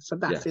way. So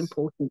that's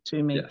important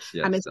to me.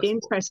 And it's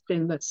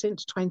interesting that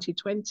since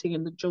 2020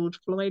 and the George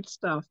Floyd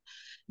stuff,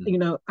 you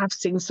know, I've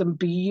seen some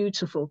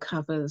beautiful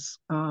covers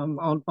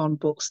on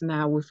books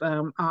now with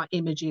our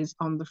images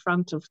on the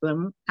front of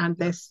them, and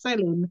they're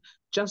selling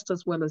just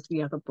as well as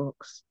the other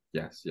books.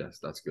 Yes,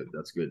 that's good.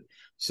 That's good.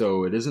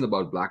 So it isn't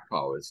about Black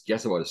power. It's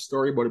just about a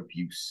story about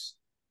abuse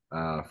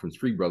from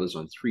 3 brothers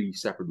on 3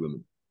 separate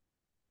women.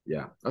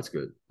 Yeah, that's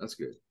good. That's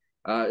good.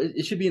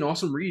 It should be an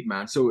awesome read,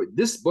 man. So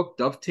this book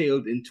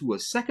dovetailed into a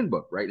second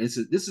book, right? This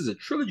is a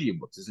trilogy of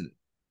books, isn't it?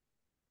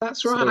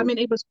 That's right. I mean,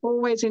 it was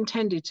always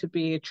intended to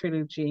be a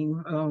trilogy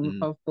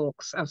of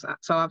books.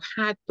 So I've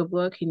had the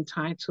working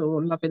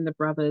title Loving the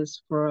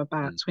Brothers for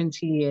about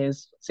 20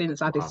 years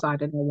since I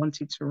decided I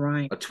wanted to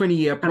write. A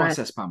 20-year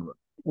process, Pamela.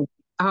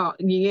 Oh,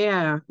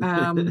 yeah.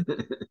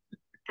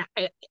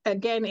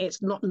 Again,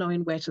 it's not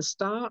knowing where to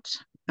start.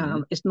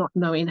 It's not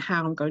knowing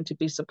how I'm going to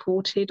be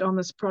supported on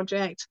this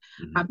project.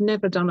 I've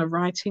never done a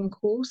writing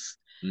course.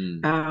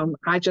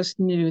 I just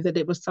knew that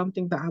it was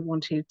something that I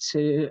wanted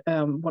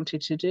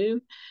to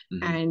do.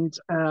 And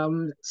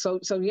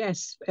so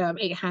yes,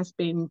 it has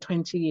been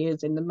 20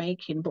 years in the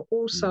making, but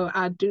also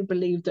I do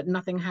believe that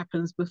nothing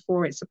happens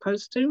before it's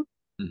supposed to.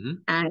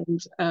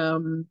 And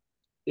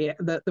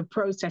the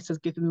process has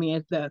given me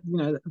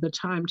the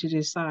time to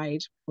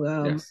decide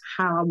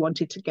how I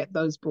wanted to get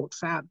those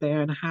books out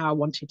there and how I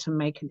wanted to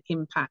make an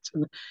impact.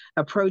 And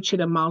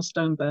approaching a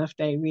milestone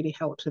birthday really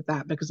helped with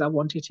that, because I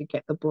wanted to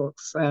get the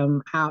books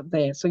out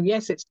there. So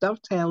yes, it's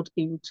dovetailed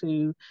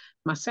into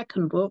my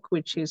second book,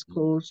 which is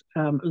called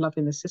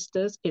Loving the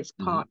Sisters. It's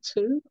part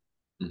 2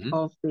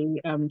 of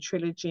the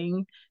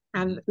trilogy.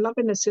 And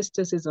Loving the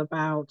Sisters is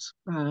about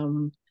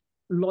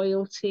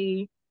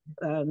loyalty,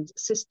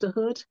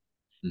 sisterhood,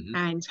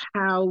 and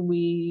how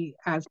we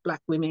as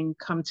Black women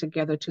come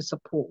together to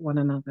support one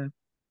another.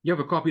 You have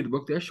a copy of the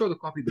book there? Show the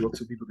copy of the book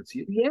so people can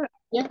see it.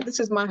 Yeah.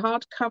 This is my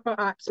hardcover.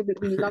 I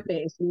absolutely love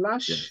it. It's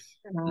lush.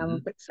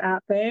 It's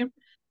out there.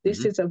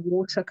 This is a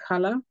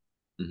watercolor.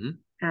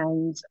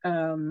 And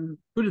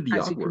who did the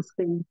as artwork? You can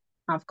see,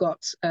 I've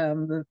got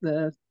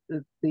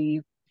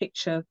the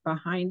picture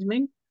behind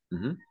me.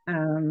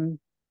 And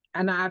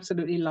I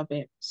absolutely love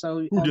it.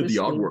 So who did the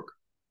artwork?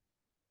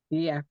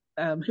 Yeah.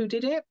 Who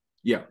did it?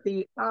 Yeah.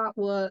 The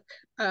artwork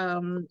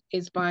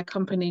is by a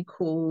company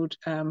called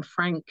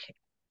Frank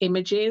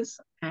Images,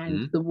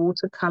 and the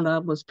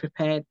watercolor was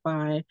prepared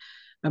by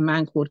a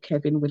man called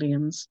Kevin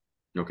Williams.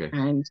 Okay.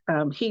 And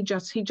he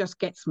just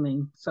gets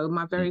me. So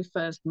my very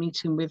first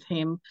meeting with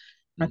him,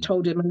 I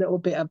told him a little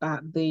bit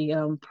about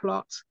the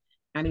plot,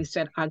 And he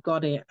said, I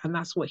got it. And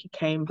that's what he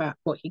came back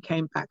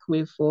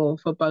with for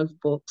both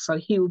books. So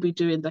he will be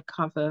doing the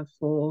cover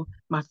for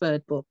my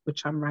third book,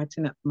 which I'm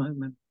writing at the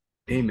moment.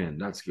 Amen.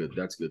 That's good.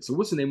 That's good. So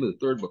what's the name of the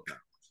third book now?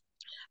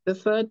 The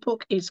third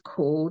book is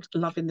called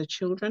Loving the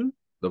Children.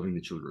 Loving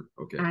the Children.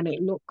 Okay. And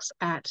it looks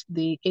at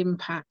the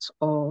impact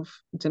of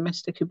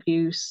domestic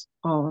abuse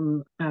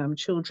on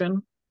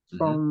children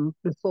from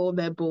before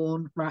they're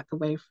born right the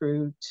way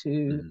through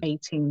to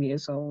 18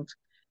 years old.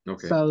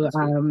 Okay. So,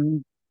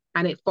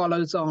 and it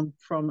follows on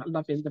from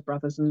Loving the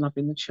Brothers and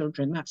Loving the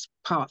Children. That's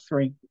part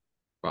 3.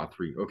 Part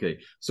 3. Okay.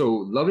 So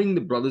Loving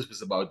the Brothers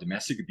was about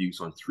domestic abuse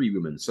on 3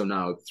 women. So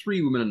now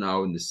 3 women are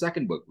now in the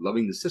second book,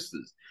 Loving the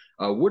Sisters.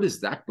 What is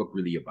that book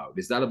really about?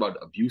 Is that about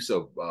abuse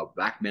of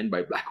Black men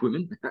by Black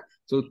women?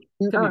 So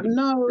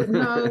no.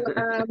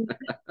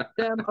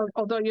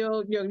 Although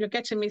you're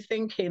getting me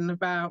thinking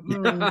about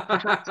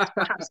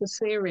perhaps a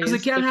series.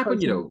 Because it can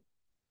happen, you know.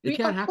 It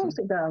can of happen. Course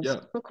it does. Yeah.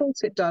 Of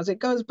course it does. It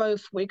goes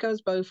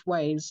both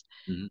ways.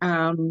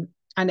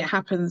 And it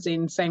happens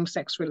in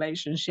same-sex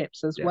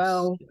relationships as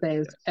well.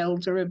 There's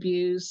elder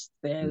abuse,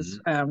 there's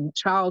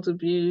child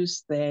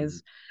abuse,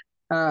 there's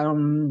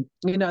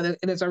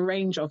there's a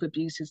range of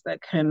abuses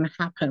that can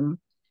happen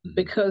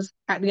because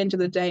at the end of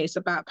the day, it's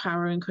about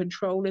power and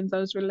control in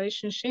those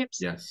relationships.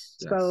 Yes.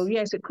 So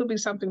yes, it could be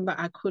something that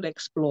I could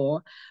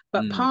explore.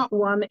 But part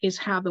 1 is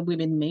how the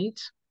women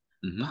meet.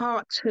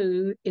 Part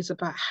 2 is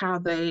about how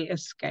they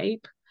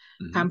escape.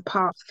 And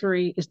part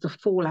 3 is the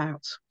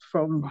fallout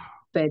from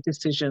their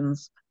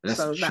decisions. That's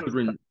so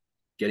children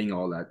getting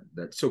all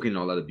that soaking in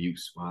all that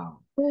abuse. Wow.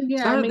 Well,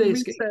 yeah, so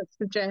research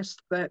suggests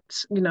that,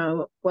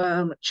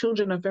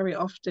 children are very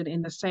often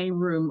in the same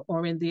room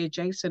or in the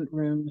adjacent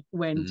room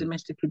when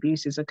domestic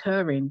abuse is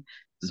occurring.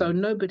 So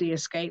nobody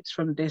escapes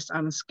from this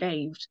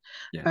unscathed.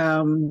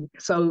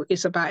 So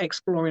it's about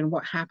exploring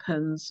what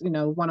happens.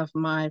 One of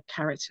my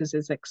characters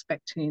is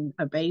expecting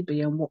a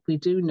baby, and what we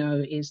do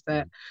know is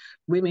that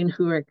women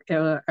who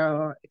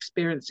are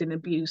experiencing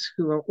abuse,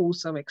 who are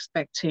also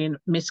expecting,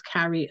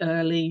 miscarry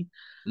early.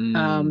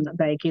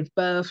 They give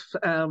birth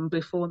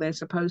before they're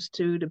supposed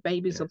to. The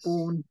babies are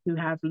born who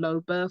have low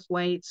birth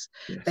weights.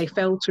 They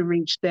fail to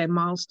reach their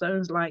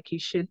milestones like you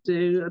should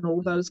do, and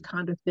all those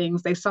kind of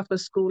things. They suffer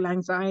school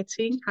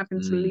anxiety,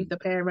 having to leave the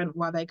parent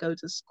while they go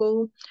to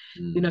school.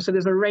 So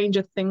there's a range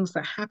of things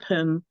that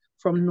happen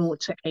from 0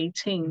 to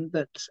 18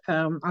 that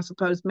I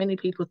suppose many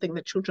people think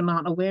that children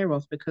aren't aware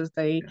of because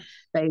they're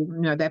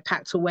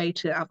packed away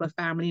to other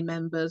family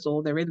members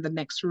or they're in the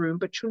next room.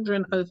 But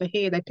children over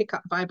here, they pick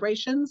up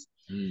vibrations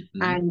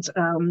and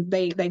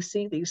they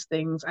see these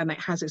things, and it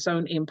has its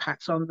own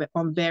impact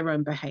on their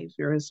own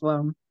behavior as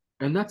well.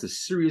 And that's a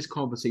serious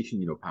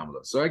conversation, Pamela.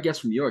 So I guess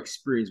from your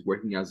experience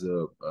working as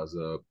a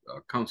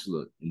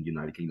counselor in the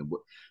United Kingdom,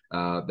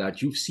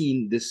 that you've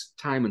seen this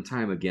time and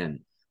time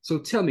again. So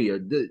tell me,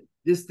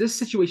 this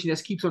situation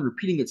that keeps on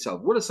repeating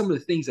itself. What are some of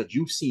the things that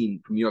you've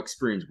seen from your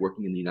experience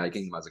working in the United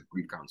Kingdom as a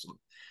grief counselor,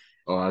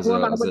 or as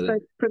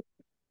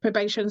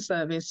probation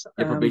service?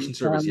 Probation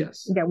service,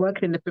 yes. Yeah,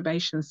 working in the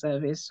probation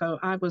service. So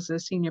I was a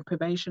senior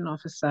probation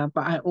officer,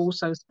 but I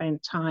also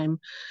spent time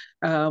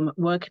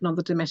working on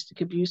the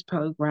domestic abuse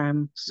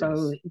program.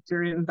 So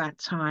during that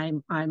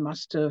time, I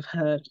must have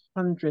heard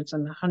hundreds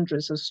and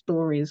hundreds of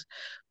stories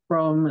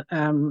from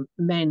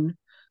men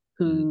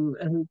who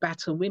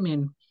batter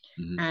women.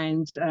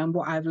 And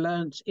what I've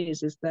learned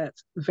is that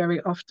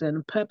very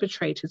often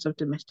perpetrators of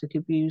domestic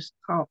abuse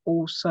are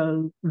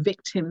also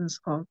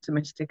victims of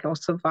domestic or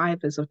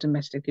survivors of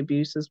domestic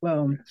abuse as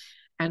well.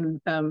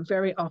 And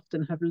very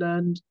often have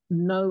learned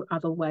no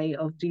other way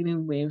of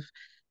dealing with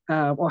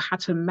or how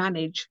to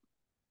manage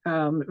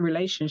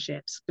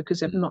relationships because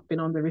they've not been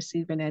on the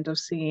receiving end of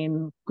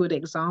seeing good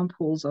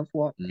examples of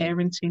what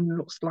parenting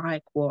looks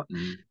like, what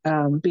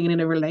being in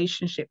a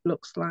relationship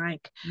looks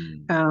like.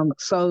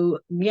 So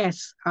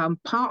yes,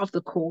 part of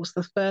the course,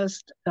 the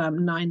first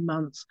 9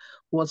 months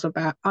was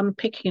about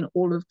unpicking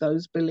all of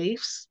those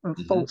beliefs and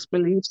false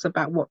beliefs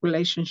about what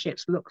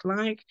relationships look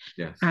like.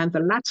 And the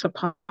latter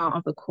part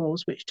of the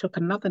course, which took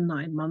another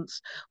 9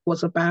 months,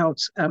 was about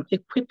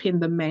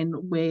equipping the men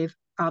with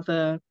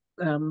other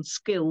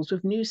skills,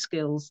 with new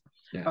skills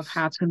of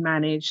how to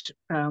manage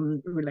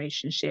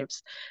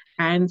relationships.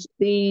 And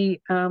the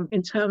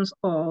in terms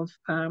of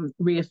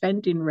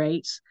reoffending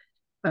rates,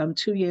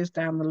 2 years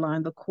down the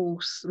line, the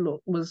course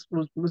was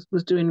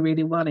doing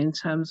really well in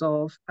terms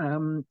of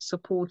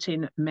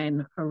supporting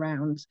men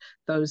around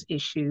those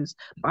issues.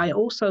 But I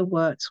also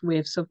worked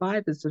with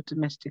survivors of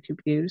domestic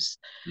abuse,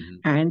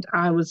 and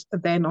I was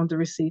then on the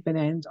receiving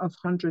end of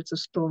hundreds of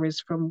stories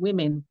from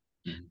women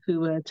who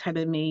were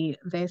telling me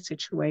their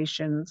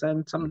situations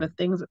and some of the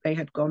things that they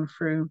had gone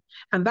through.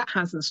 And that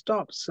hasn't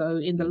stopped. So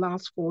in the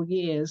last 4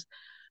 years,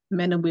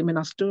 men and women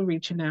are still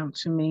reaching out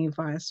to me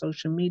via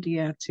social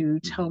media to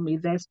tell me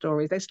their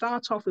stories. They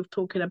start off with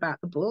talking about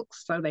the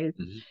books. So they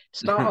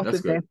start off That's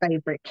with their good.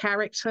 favorite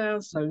character.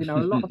 So, a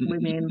lot of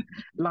women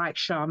like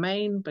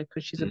Charmaine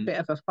because she's a bit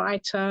of a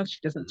fighter. She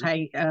doesn't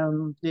take,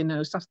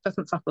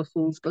 doesn't suffer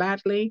fools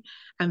gladly.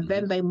 And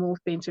then they morph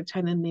into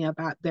telling me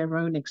about their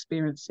own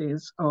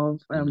experiences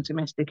of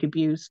domestic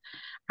abuse.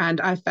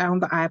 And I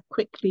found that I have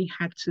quickly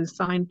had to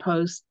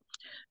signpost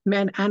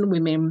men and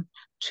women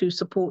to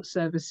support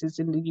services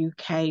in the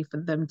UK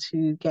for them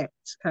to get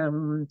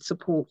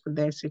support for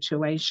their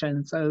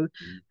situation. So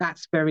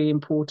that's very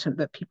important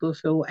that people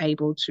feel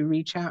able to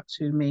reach out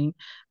to me,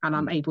 and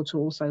I'm able to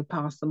also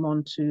pass them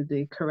on to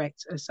the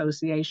correct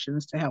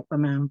associations to help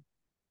them out.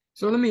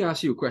 So let me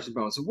ask you a question,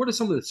 Pamela. So what are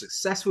some of the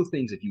successful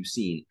things that you've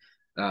seen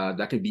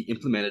that can be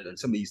implemented in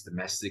some of these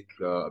domestic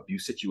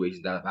abuse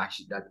situations that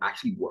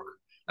actually work,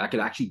 that could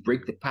actually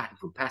break the pattern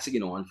from passing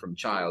it on from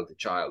child to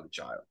child to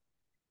child?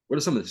 What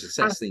are some of the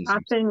success things I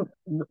think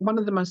one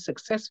of the most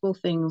successful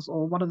things,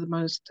 or one of the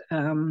most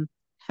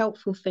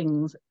helpful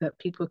things that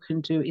people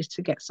can do, is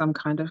to get some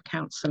kind of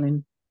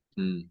counseling.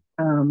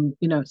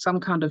 Some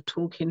kind of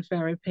talking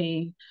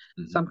therapy,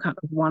 some kind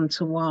of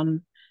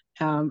one-to-one,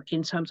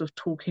 in terms of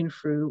talking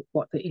through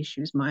what the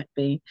issues might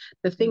be.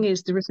 The thing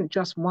is, there isn't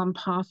just one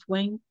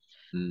pathway.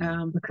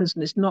 Because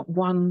it's not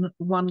one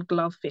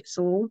glove fits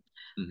all.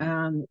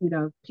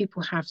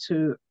 People have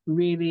to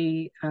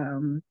really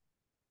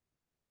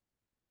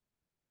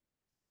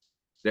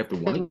they have to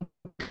want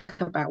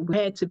about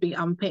where to be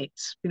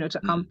unpicked, to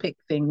unpick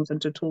things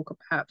and to talk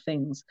about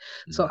things.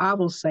 So I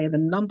will say the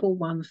number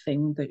one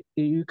thing that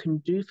you can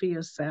do for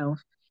yourself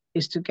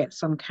is to get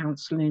some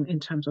counseling in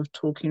terms of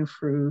talking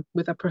through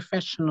with a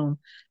professional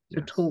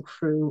to talk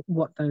through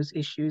what those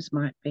issues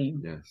might be.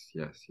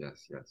 Yes.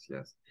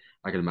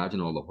 I can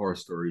imagine all the horror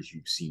stories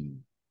you've seen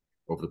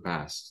over the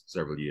past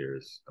several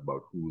years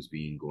about who's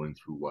been going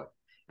through what.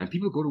 And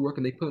people go to work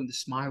and they put the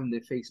smile on their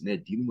face and they're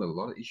dealing with a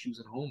lot of issues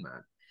at home,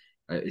 man.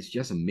 It's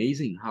just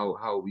amazing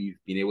how we've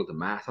been able to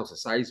how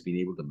society's been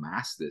able to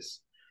mask this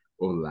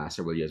over the last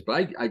several years.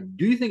 But I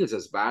do think it's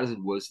as bad as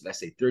it was,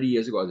 let's say, 30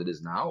 years ago as it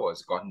is now, or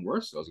has it gotten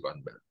worse, or has it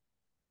gotten better?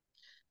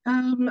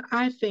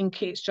 I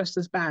think it's just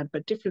as bad,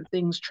 but different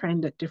things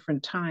trend at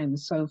different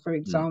times. So, for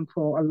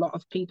example, a lot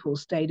of people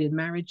stayed in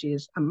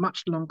marriages and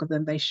much longer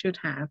than they should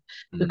have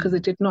because they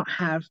did not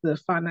have the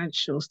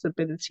financial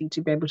stability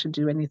to be able to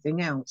do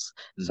anything else.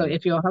 So,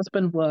 if your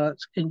husband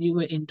worked and you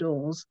were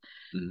indoors,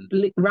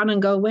 run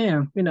and go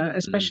where?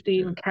 Especially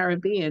in the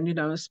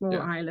Caribbean, small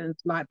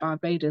islands like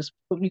Barbados,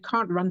 but you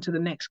can't run to the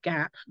next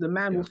gap. The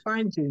man will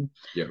find you.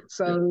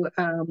 So,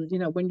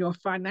 when you're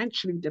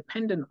financially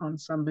dependent on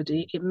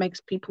somebody, it makes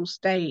people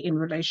stay in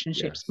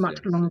relationships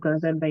much longer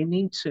than they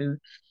need to.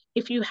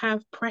 If you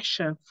have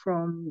pressure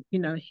from,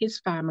 his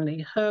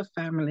family, her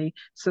family,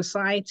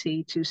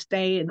 society to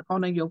stay and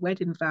honor your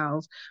wedding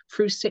vows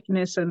through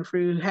sickness and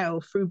through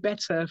health, through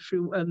better,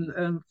 through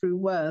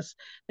worse,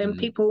 then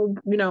people,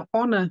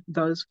 honor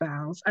those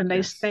vows and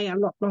they stay a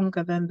lot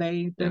longer than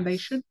they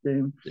should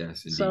do.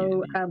 Yes, indeed.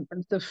 So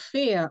indeed. the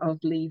fear of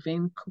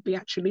leaving could be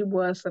actually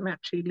worse than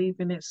actually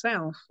leaving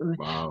itself. And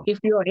wow. if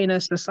you're in a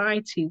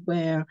society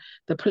where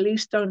the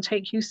police don't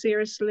take you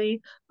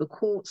seriously, the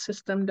court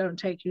system don't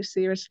take you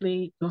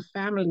seriously, your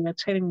family are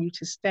telling you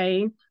to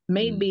stay.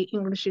 Maybe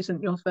English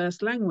isn't your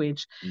first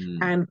language.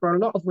 And for a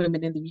lot of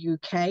women in the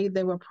UK,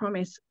 they were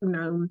promised,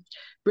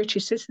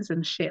 British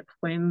citizenship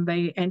when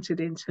they entered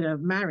into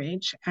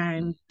marriage,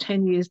 and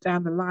 10 years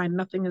down the line,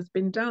 nothing has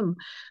been done.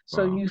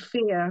 So you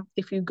fear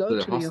if you go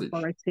to the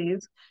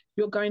authorities,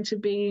 you're going to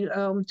be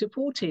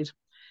deported.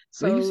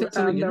 So you said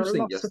something there are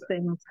interesting lots of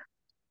things.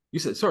 You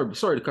said,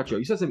 sorry to cut you off.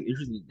 You said something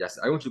interesting. Yes,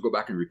 I want you to go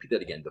back and repeat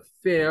that again. The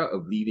fear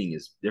of leaving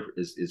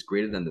is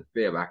greater than the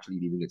fear of actually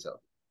leaving itself.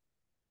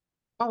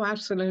 Oh,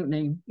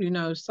 absolutely.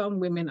 Some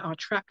women are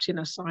trapped in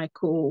a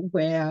cycle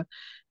where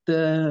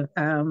the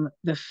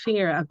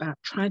fear about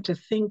trying to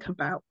think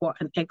about what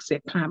an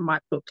exit plan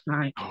might look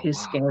like is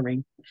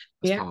scary.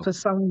 For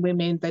some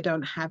women, they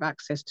don't have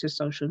access to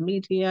social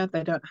media.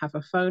 They don't have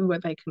a phone where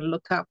they can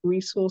look up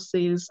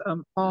resources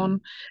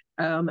on.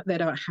 They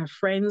don't have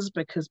friends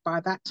because by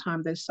that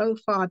time they're so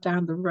far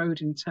down the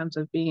road in terms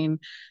of being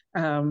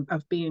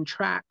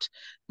trapped.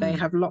 They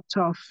have locked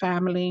off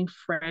family,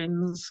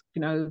 friends.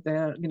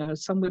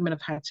 Some women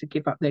have had to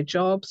give up their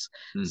jobs.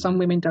 Some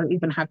women don't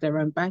even have their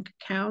own bank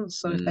accounts.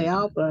 So if they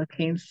are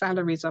working,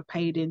 salaries are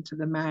paid into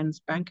the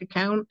man's bank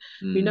account.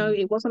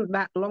 It wasn't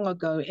that long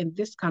ago in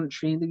this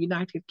country, in the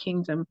United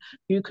Kingdom,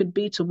 you could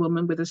beat a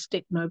woman with a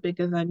stick no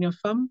bigger than your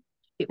thumb.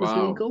 It was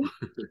legal.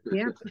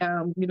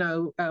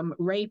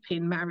 Rape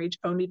in marriage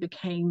only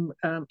became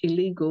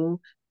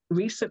illegal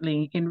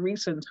recently, in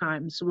recent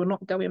times. So we're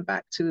not going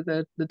back to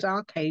the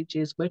dark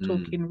ages. We're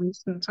talking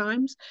recent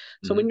times.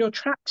 So when you're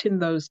trapped in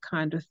those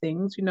kind of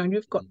things,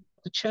 you've got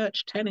the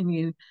church telling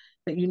you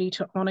that you need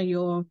to honor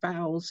your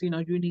vows, you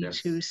need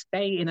to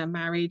stay in a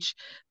marriage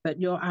that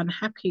you're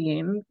unhappy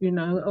in,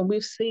 and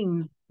we've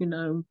seen,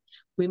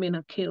 women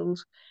are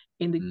killed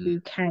in the Mm.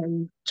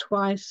 UK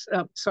twice.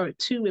 Sorry,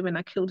 2 women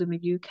are killed in the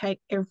UK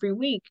every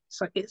week.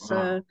 So it's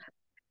Wow.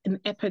 an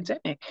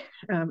epidemic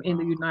in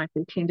the Wow.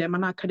 United Kingdom,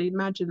 and I could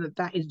imagine that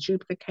that is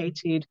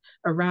duplicated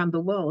around the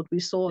world. We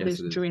saw Yes, this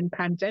it is. during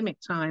pandemic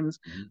times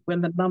Mhm.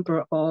 when the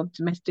number of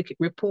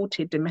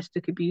reported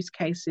domestic abuse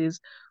cases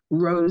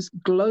rose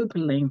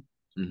globally.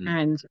 Mhm.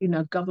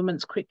 And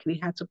governments quickly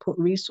had to put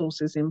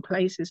resources in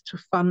places to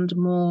fund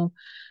more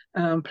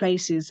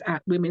places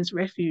at women's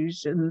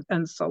refuge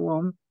and so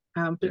on,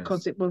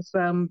 because Yes. it was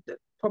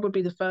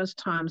probably the first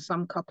time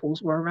some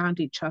couples were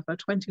around each other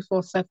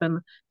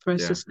 24/7 for a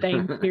Yeah.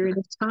 sustained period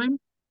of time.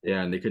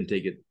 Yeah, and they couldn't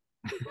take it.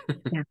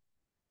 Yeah,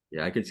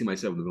 Yeah, I can see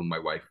myself living with my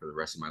wife for the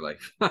rest of my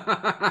life.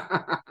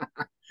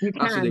 you That's what they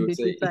can, would did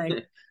you say.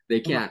 say? They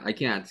Well, can't. I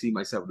can't see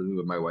myself living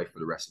with my wife for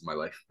the rest of my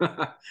life. that's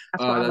what I That's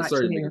like to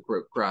starting to make hear.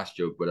 a crass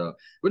joke, but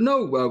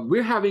no,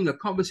 we're having a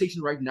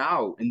conversation right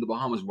now in the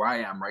Bahamas, where I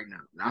am right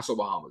now, Nassau,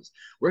 Bahamas.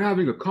 We're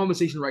having a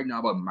conversation right now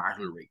about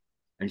marital rape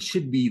and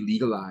should be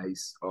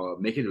legalized,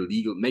 make it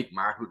illegal, make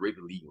marital rape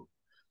illegal.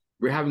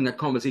 We're having that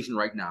conversation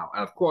right now,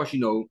 and of course,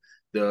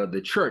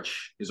 the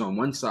church is on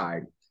one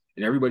side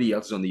and everybody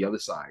else is on the other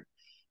side.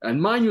 And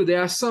mind you,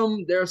 there are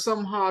some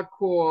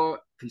hardcore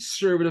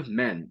conservative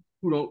men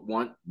who don't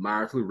want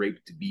marital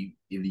rape to be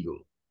illegal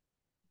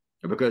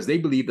because they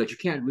believe that you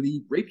can't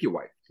really rape your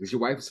wife because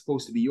your wife is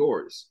supposed to be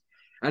yours.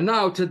 And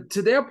now to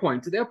their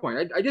point,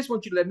 I just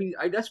want you to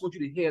I just want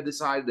you to hear this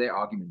side of their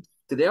argument.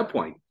 To their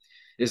point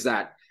is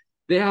that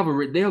they have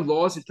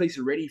laws in place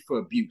already for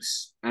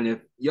abuse. And if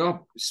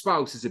your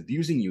spouse is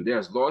abusing you,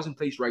 there's laws in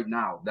place right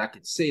now that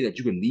could say that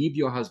you can leave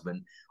your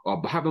husband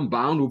or have him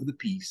bound over the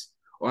peace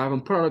or have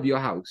him put out of your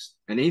house.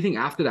 And anything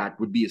after that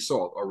would be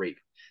assault or rape.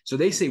 So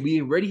they say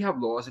we already have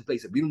laws in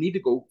place that we don't need to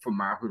go for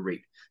marital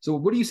rape. So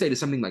what do you say to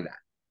something like that?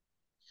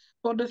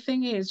 Well, the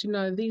thing is,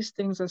 these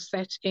things are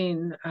set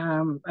in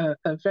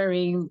a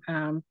very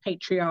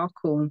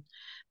patriarchal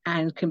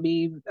and can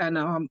be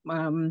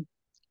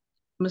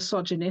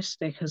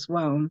misogynistic as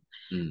well.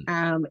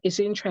 Mm, It's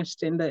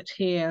interesting that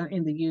here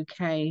in the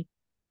UK,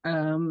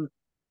 um,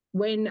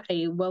 when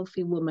a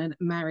wealthy woman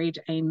married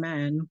a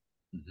man,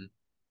 mhm,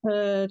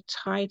 her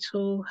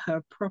title,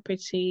 her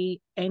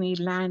property, any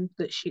land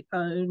that she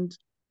owned,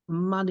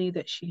 money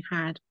that she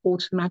had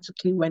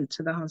automatically went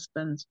to the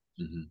husband.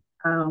 mhm.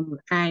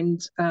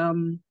 And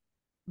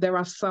there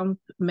are some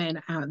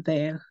men out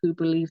there who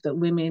believe that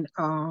women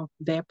are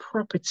their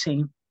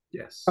property,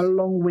 Yes,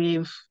 along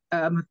with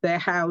their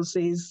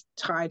houses,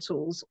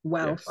 titles,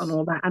 wealth, and yes,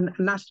 all that. And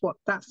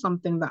that's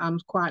something that I'm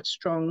quite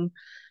strong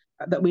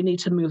that we need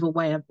to move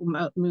away yes,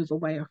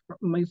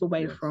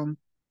 from.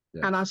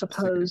 And I yes. That's sickening.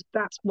 suppose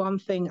that's one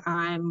thing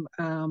I'm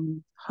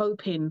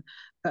hoping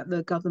that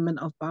the government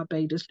of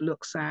Barbados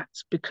looks at,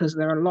 because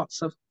there are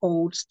lots of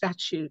old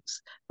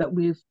statutes that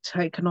we've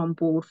taken on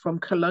board from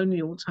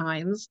colonial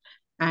times,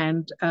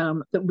 and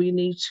that we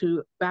need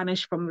to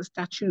banish from the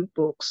statute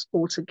books Yes,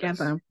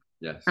 altogether.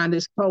 yes, And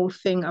this whole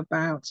thing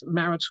about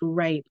marital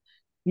rape,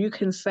 you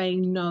can say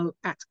no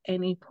at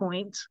any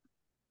point,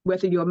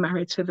 whether you're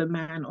married to the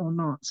man or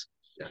not.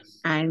 yes.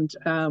 And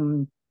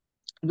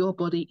your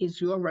body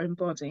is your own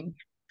body,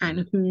 and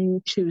Mhm. who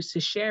you choose to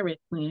share it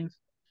with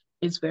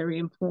is very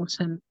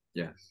important.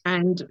 Yes,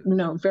 And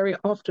yes. very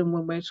often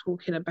when we're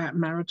talking about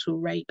marital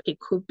rape, it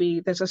could be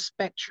there's a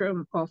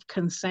spectrum of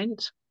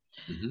consent,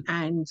 Mhm.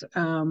 and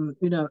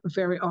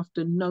very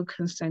often no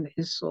consent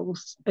is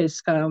sourced,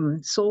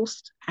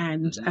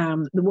 and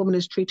Mhm. the woman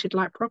is treated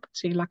like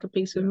property, like a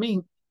piece of Yes.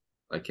 meat.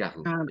 Like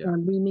cattle. Yeah.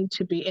 And we need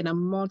to be in a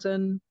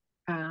modern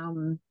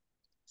um,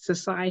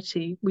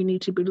 society. We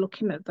need to be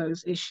looking at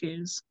those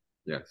issues.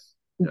 Yes.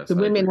 Yes, The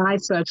I women agree. I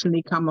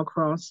certainly come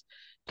across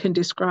can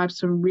describe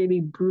some really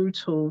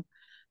brutal,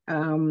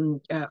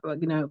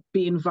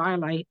 being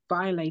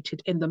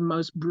violated in the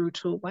most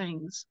brutal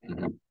ways,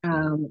 Mhm.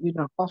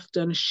 Mhm.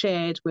 often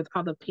shared with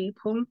other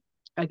people Yes.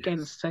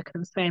 against their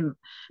consent.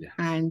 Yes.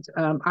 And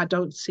I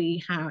don't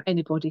see how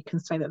anybody can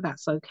say that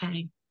that's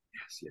okay.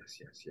 Yes. Yes.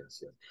 Yes.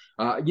 Yes. Yes.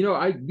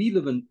 We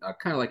live in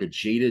kind of like a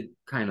jaded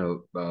kind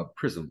of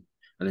prism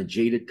and a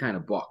jaded kind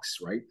of box,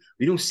 right?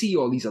 We don't see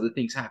all these other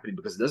things happening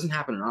because it doesn't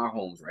happen in our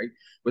homes, right?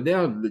 But there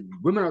are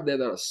women out there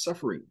that are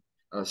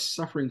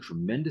suffering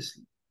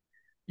tremendously,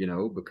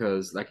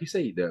 because like you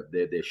say,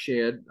 they're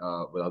shared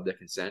without their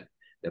consent.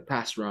 They're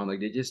passed around like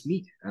they're just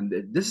meat, and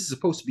this is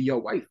supposed to be your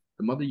wife,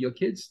 the mother of your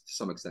kids to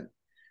some extent,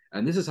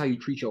 and this is how you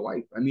treat your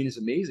wife. I mean, it's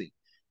amazing.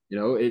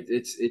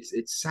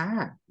 It's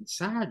sad. It's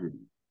sad,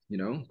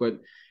 really. But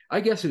I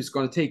guess it's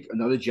going to take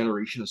another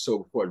generation or so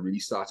before it really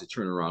starts to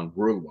turn around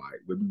worldwide,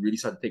 where we really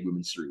start to take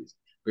women serious.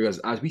 Because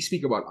as we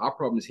speak about our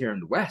problems here in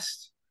the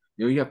West,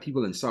 you have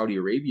people in Saudi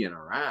Arabia and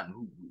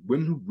Iran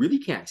women who really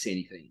can't say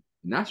anything,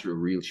 and that's a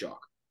real shock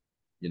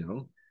you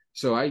know.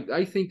 So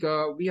I think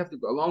we have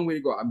a long way to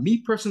go.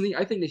 Me personally,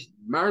 I think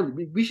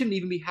we shouldn't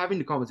even be having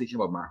the conversation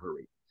about marital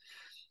rape.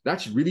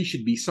 That really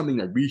should be something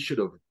that we should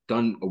have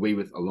done away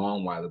with a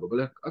long while ago.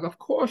 But of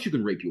course, you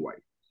can rape your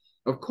wife.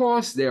 Of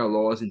course, there are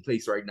laws in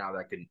place right now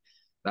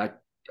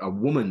that a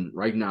woman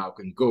right now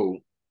can go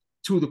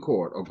to the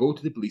court or go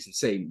to the police and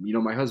say,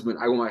 my husband,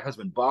 I want my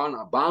husband bound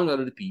out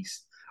of the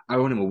peace. I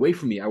want him away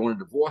from me. I want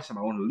to divorce him.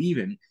 I want to leave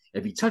him.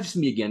 If he touches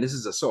me again, this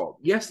is assault.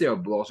 Yes, there are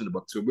laws in the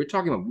book. So we're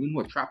talking about women who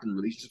are trapped in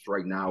relationships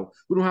right now.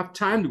 We don't have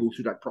time to go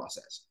through that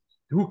process.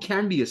 Who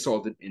can be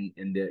assaulted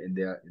in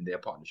their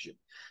partnership?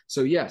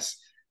 So yes.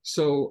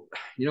 So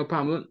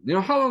Pamela,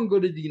 how long ago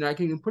did the United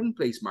Kingdom put in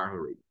place marital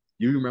rape?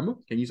 Do you remember?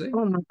 Can you say?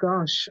 Oh my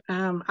gosh.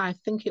 I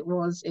think it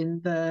was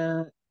in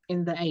the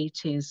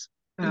 80s.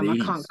 In the I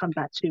can't 80s. come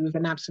back to you with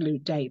an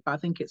absolute date, but I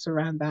think it's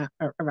around that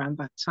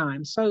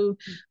time. So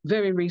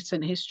very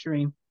recent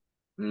history.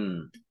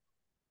 In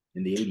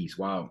the 80s.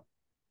 Wow.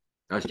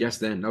 That was just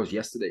then. That was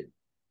yesterday.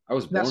 I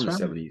was born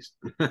That's in the right.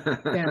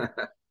 70s. Yeah.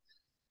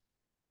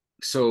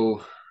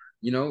 So,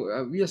 we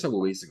just have a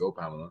ways to go,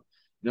 Pamela.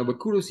 But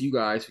kudos to you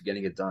guys for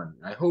getting it done.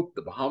 I hope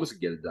the Bahamas can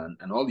get it done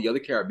and all the other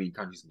Caribbean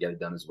countries can get it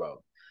done as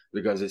well.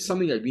 Because it's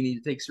something that we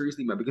need to take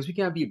seriously, man, because we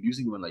can't be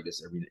abusing women like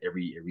this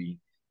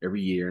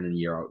every year in and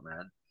year out,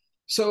 man.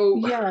 So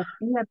Yeah,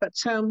 yeah, but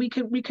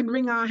we can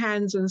wring our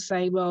hands and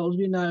say, well,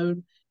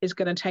 it's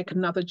going to take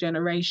another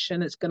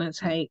generation. It's going to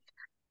take,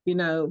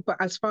 But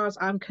as far as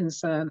I'm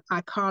concerned,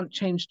 I can't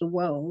change the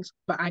world,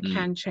 but I mm,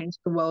 can change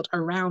the world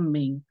around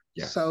me.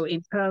 So yes,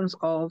 in terms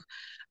of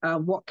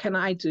what can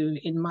I do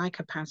in my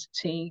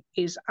capacity,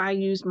 is I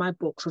use my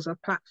books as a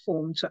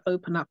platform to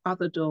open up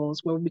other doors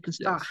where we can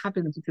start yes.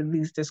 having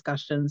these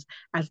discussions,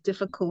 as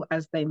difficult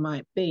as they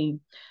might be.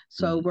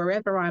 So Mm,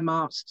 wherever I'm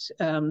asked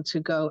to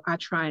go, I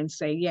try and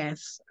say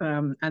yes.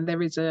 And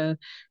there is a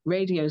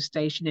radio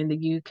station in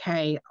the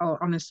UK. Oh,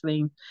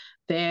 honestly,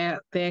 their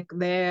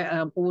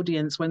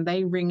audience, when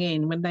they ring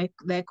in, when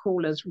their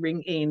callers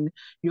ring in,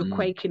 you're mm.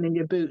 quaking in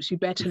your boots. You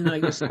better know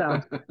your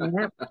stuff.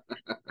 Yeah.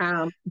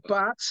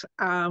 But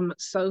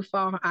so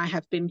far I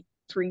have been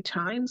 3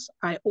 times.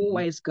 I Mhm.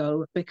 always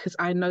go because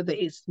I know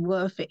that it's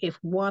worth it if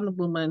one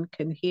woman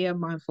can hear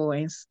my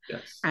voice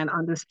Yes, and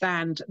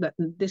understand that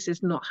this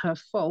is not her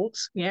fault.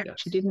 Yeah,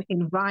 she yes, didn't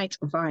invite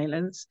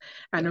violence.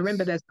 And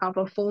remember, yes, there's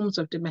other forms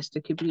of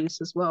domestic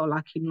abuse as well,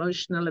 like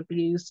emotional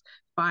abuse,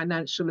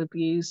 financial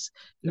abuse,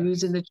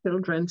 using yes, the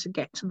children to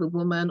get to the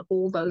woman,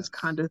 all those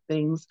yes, kind of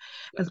things.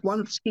 As yes.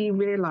 once she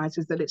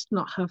realizes that it's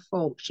not her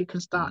fault, she can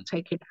Mm, start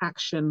taking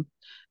action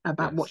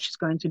about what yes. she's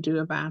going to do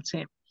about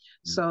it.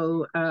 Mm,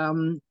 So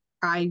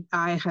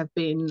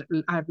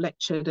I've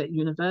lectured at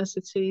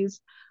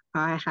universities.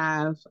 I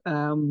have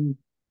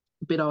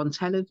been on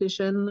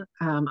television.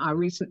 I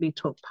recently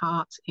took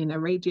part in a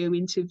radio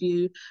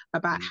interview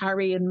about mm,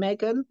 Harry and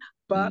Meghan,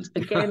 but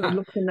mm. again,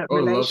 looking at Oh,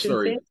 the love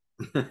story. relationships.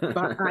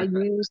 But I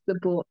use the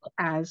book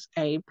as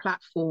a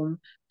platform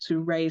to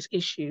raise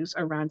issues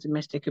around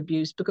domestic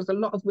abuse because a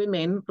lot of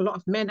women, a lot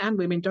of men and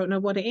women don't know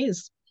what it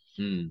is.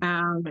 Mm,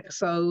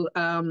 So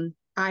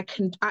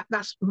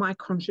that's my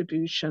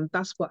contribution.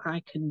 That's what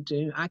I can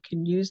do. I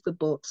can use the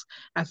books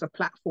as a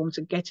platform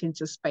to get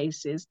into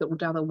spaces that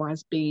would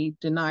otherwise be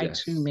denied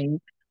to yes. me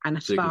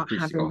and So you can start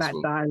preach the having that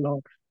gospel.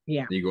 dialogue.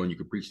 Yeah. There you go, and you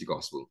can preach the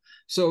gospel.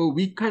 So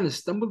we kind of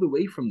stumbled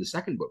away from the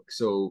second book.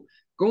 So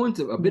go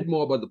into a bit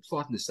more about the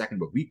plot in the second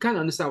book. We kind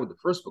of understand what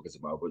the first book is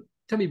about, but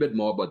tell me a bit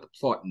more about the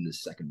plot in the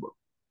second book.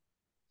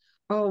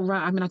 Oh,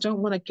 right. I mean, I don't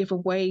want to give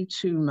away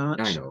too I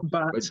much, know,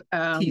 but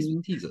but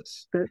tease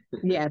us.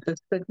 yeah,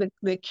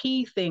 the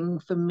key thing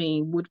for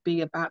me would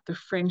be about the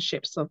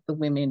friendships of the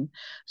women.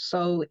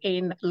 So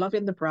in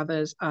Loving the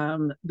Brothers,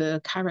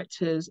 the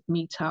characters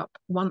meet up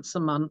once a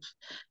month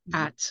Mhm,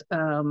 at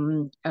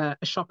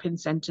a shopping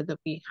centre that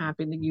we have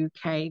in the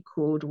UK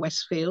called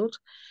Westfield,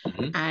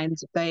 mhm, and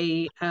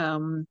they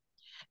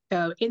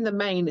in the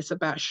main, it's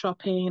about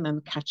shopping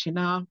and catching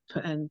up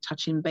and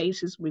touching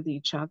bases with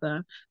each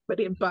other. But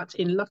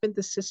in Loving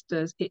the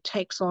Sisters, it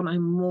takes on a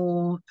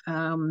more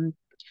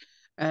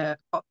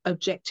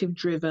objective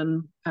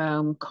driven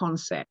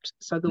concept.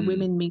 So the mm,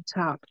 women meet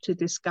up to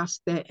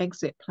discuss their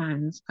exit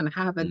plans and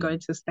how they're mm, going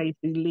to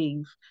safely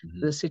leave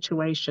mhm. the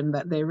situation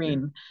that they're Yeah.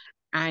 in.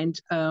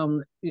 And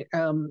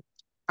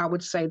I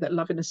would say that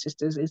Loving the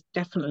Sisters is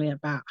definitely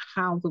about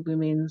how the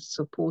women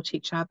support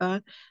each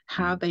other,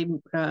 how Mm, they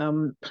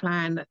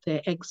plan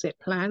their exit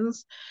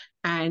plans,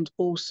 and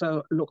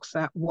also looks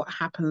at what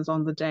happens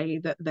on the day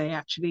that they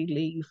actually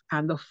leave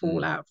and the mm.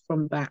 fallout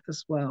from that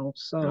as well. Oh,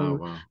 So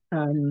wow.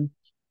 um,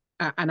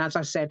 and as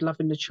I said,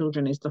 loving the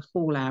children is the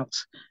fallout,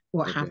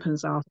 what Okay.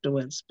 happens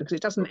afterwards, because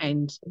it doesn't Okay.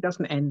 end. It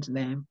doesn't end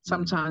there. Mm,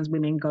 Sometimes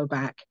women go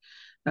back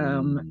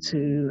mm,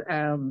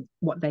 to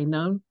what they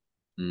know,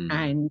 mm.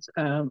 and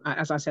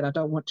as I said, I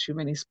don't want too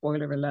many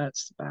spoiler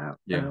alerts about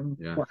Yeah,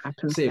 yeah. what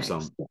happens Save next.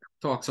 some,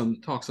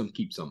 talk some,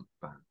 keep some.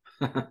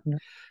 Yeah.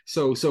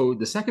 So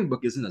the second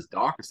book isn't as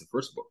dark as the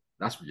first book.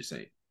 That's what you're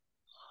saying.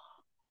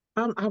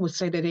 I would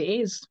say that it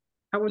is.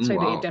 I would say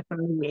that it Wow.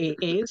 definitely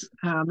is.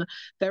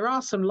 There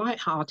are some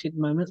light-hearted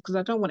moments because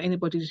I don't want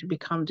anybody to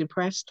become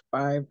depressed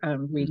by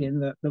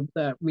reading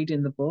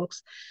reading the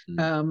books.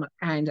 Mm.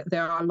 And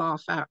there are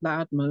laugh out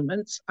loud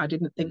moments. I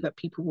didn't think that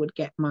people would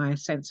get my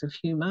sense of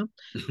humor.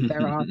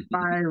 There are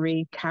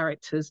fiery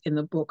characters in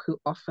the book who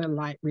offer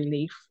light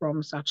relief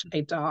from such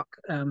a dark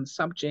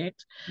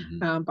subject.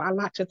 But I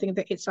like to think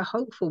that it's a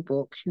hopeful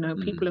book. You know,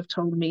 people have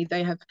told me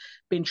they have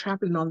been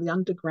traveling on the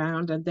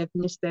underground and they've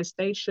missed their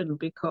station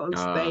because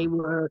they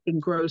were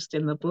engrossed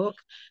in the book.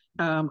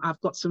 I've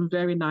got some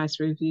very nice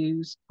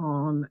reviews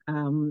on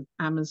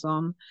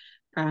Amazon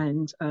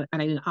and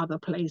in other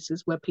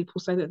places where people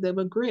say that they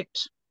were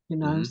gripped. You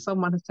know,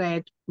 someone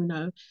said, you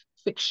know,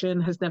 fiction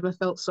has never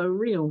felt so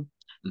real.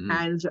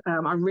 And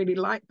I really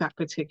like that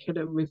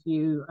particular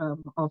review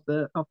of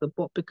the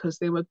book because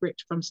they were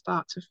gripped from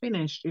start to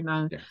finish. You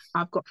know, Yes.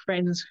 I've got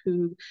friends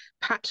who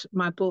packed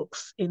my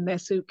books in their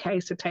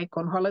suitcase to take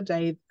on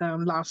holiday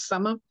last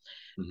summer.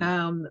 You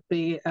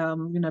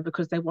know,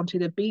 because they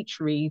wanted a beach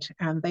read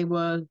and they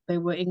were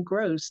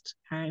engrossed,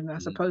 and I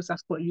suppose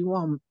that's what you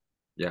want.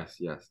 Yes,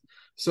 yes.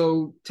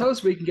 So tell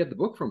us where you can get the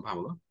book from,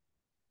 Pamela.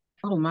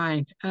 Oh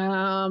my.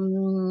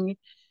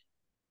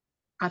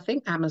 I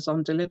think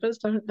Amazon delivers,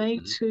 don't they,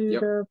 to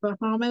Yep. the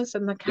Bahamas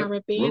and the Yep.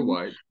 Caribbean?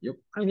 Worldwide. Yep.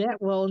 Yeah,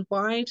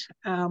 worldwide.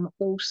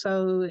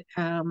 Also,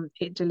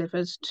 it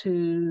delivers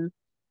to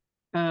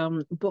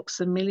Books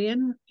A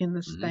Million in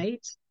the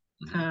States,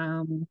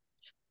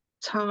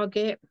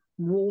 Target,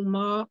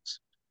 Walmart,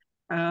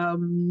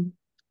 Barnes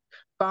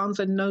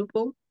and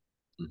Noble,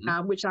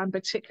 which I'm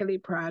particularly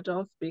proud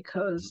of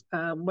because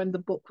when the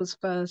book was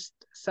first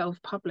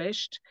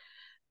self-published,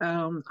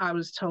 I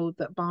was told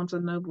that Barnes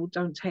and Noble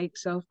don't take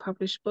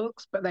self-published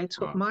books, but they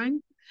took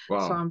mine. So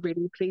I'm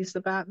really pleased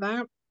about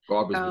that.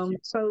 God was with you.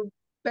 So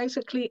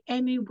basically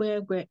anywhere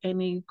where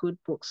any good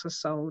books are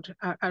sold.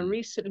 I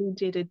recently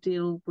did a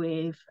deal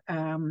with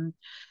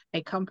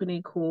a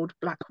company called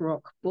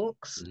BlackRock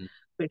Books,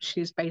 which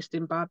is based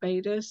in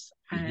Barbados,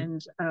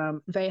 and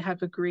they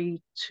have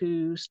agreed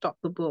to stock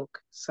the book.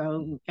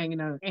 So, you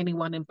know,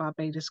 anyone in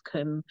Barbados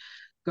can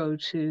go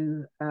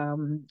to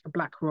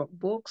BlackRock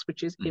Books,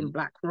 which is in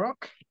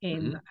BlackRock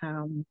in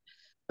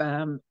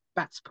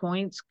Bats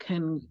Point,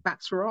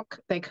 Bats Rock.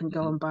 They can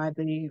go and buy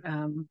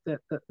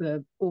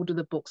the order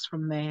the books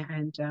from there,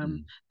 and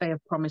they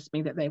have promised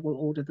me that they will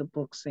order the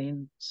books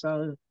in.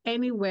 So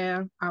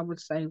anywhere, I would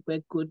say,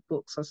 where good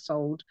books are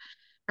sold.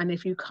 And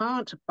if you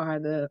can't buy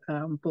the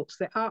books,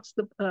 they ask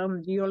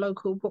your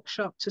local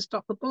bookshop to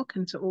stock the book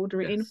and to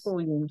order it in for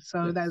you.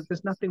 So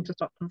there's nothing to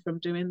stop them from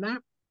doing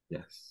that.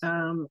 Yes.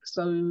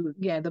 So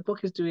yeah, the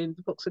books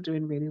are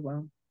doing really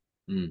well.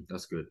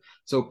 That's good.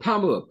 So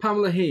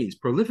Pamela Haynes,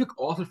 prolific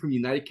author from the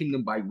United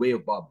Kingdom by way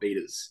of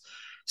Barbados.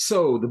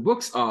 So the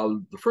books are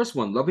the first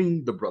one,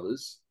 Loving the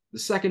Brothers. The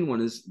second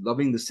one is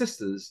Loving the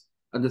Sisters,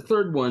 and the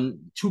third one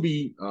to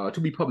be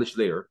published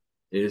later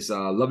is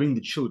Loving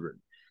the Children.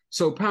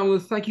 So Pamela,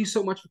 thank you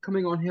so much for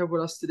coming on here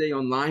with us today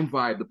on Lime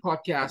Vibe, the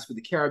podcast for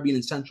the Caribbean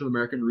and Central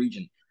American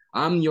region.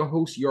 I'm your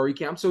host, Yori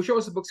Camp. So show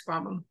us the books,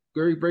 Pamela.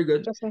 Very, very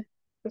good.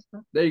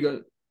 There you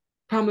go.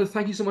 Pamela,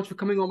 thank you so much for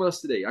coming on with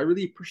us today. I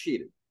really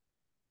appreciate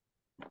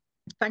it.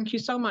 Thank you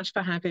so much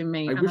for having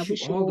me. I wish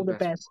you all the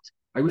best.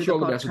 I wish you all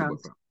the best with the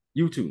book.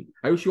 You too.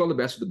 I wish you all the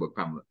best with the book,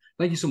 Pamela.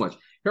 Thank you so much.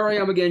 Here I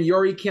am again,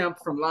 Yori Kemp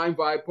from Lime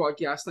Vibe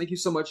Podcast. Thank you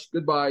so much.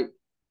 Goodbye.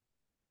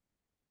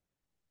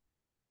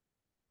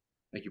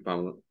 Thank you,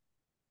 Pamela.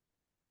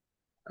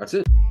 That's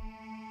it.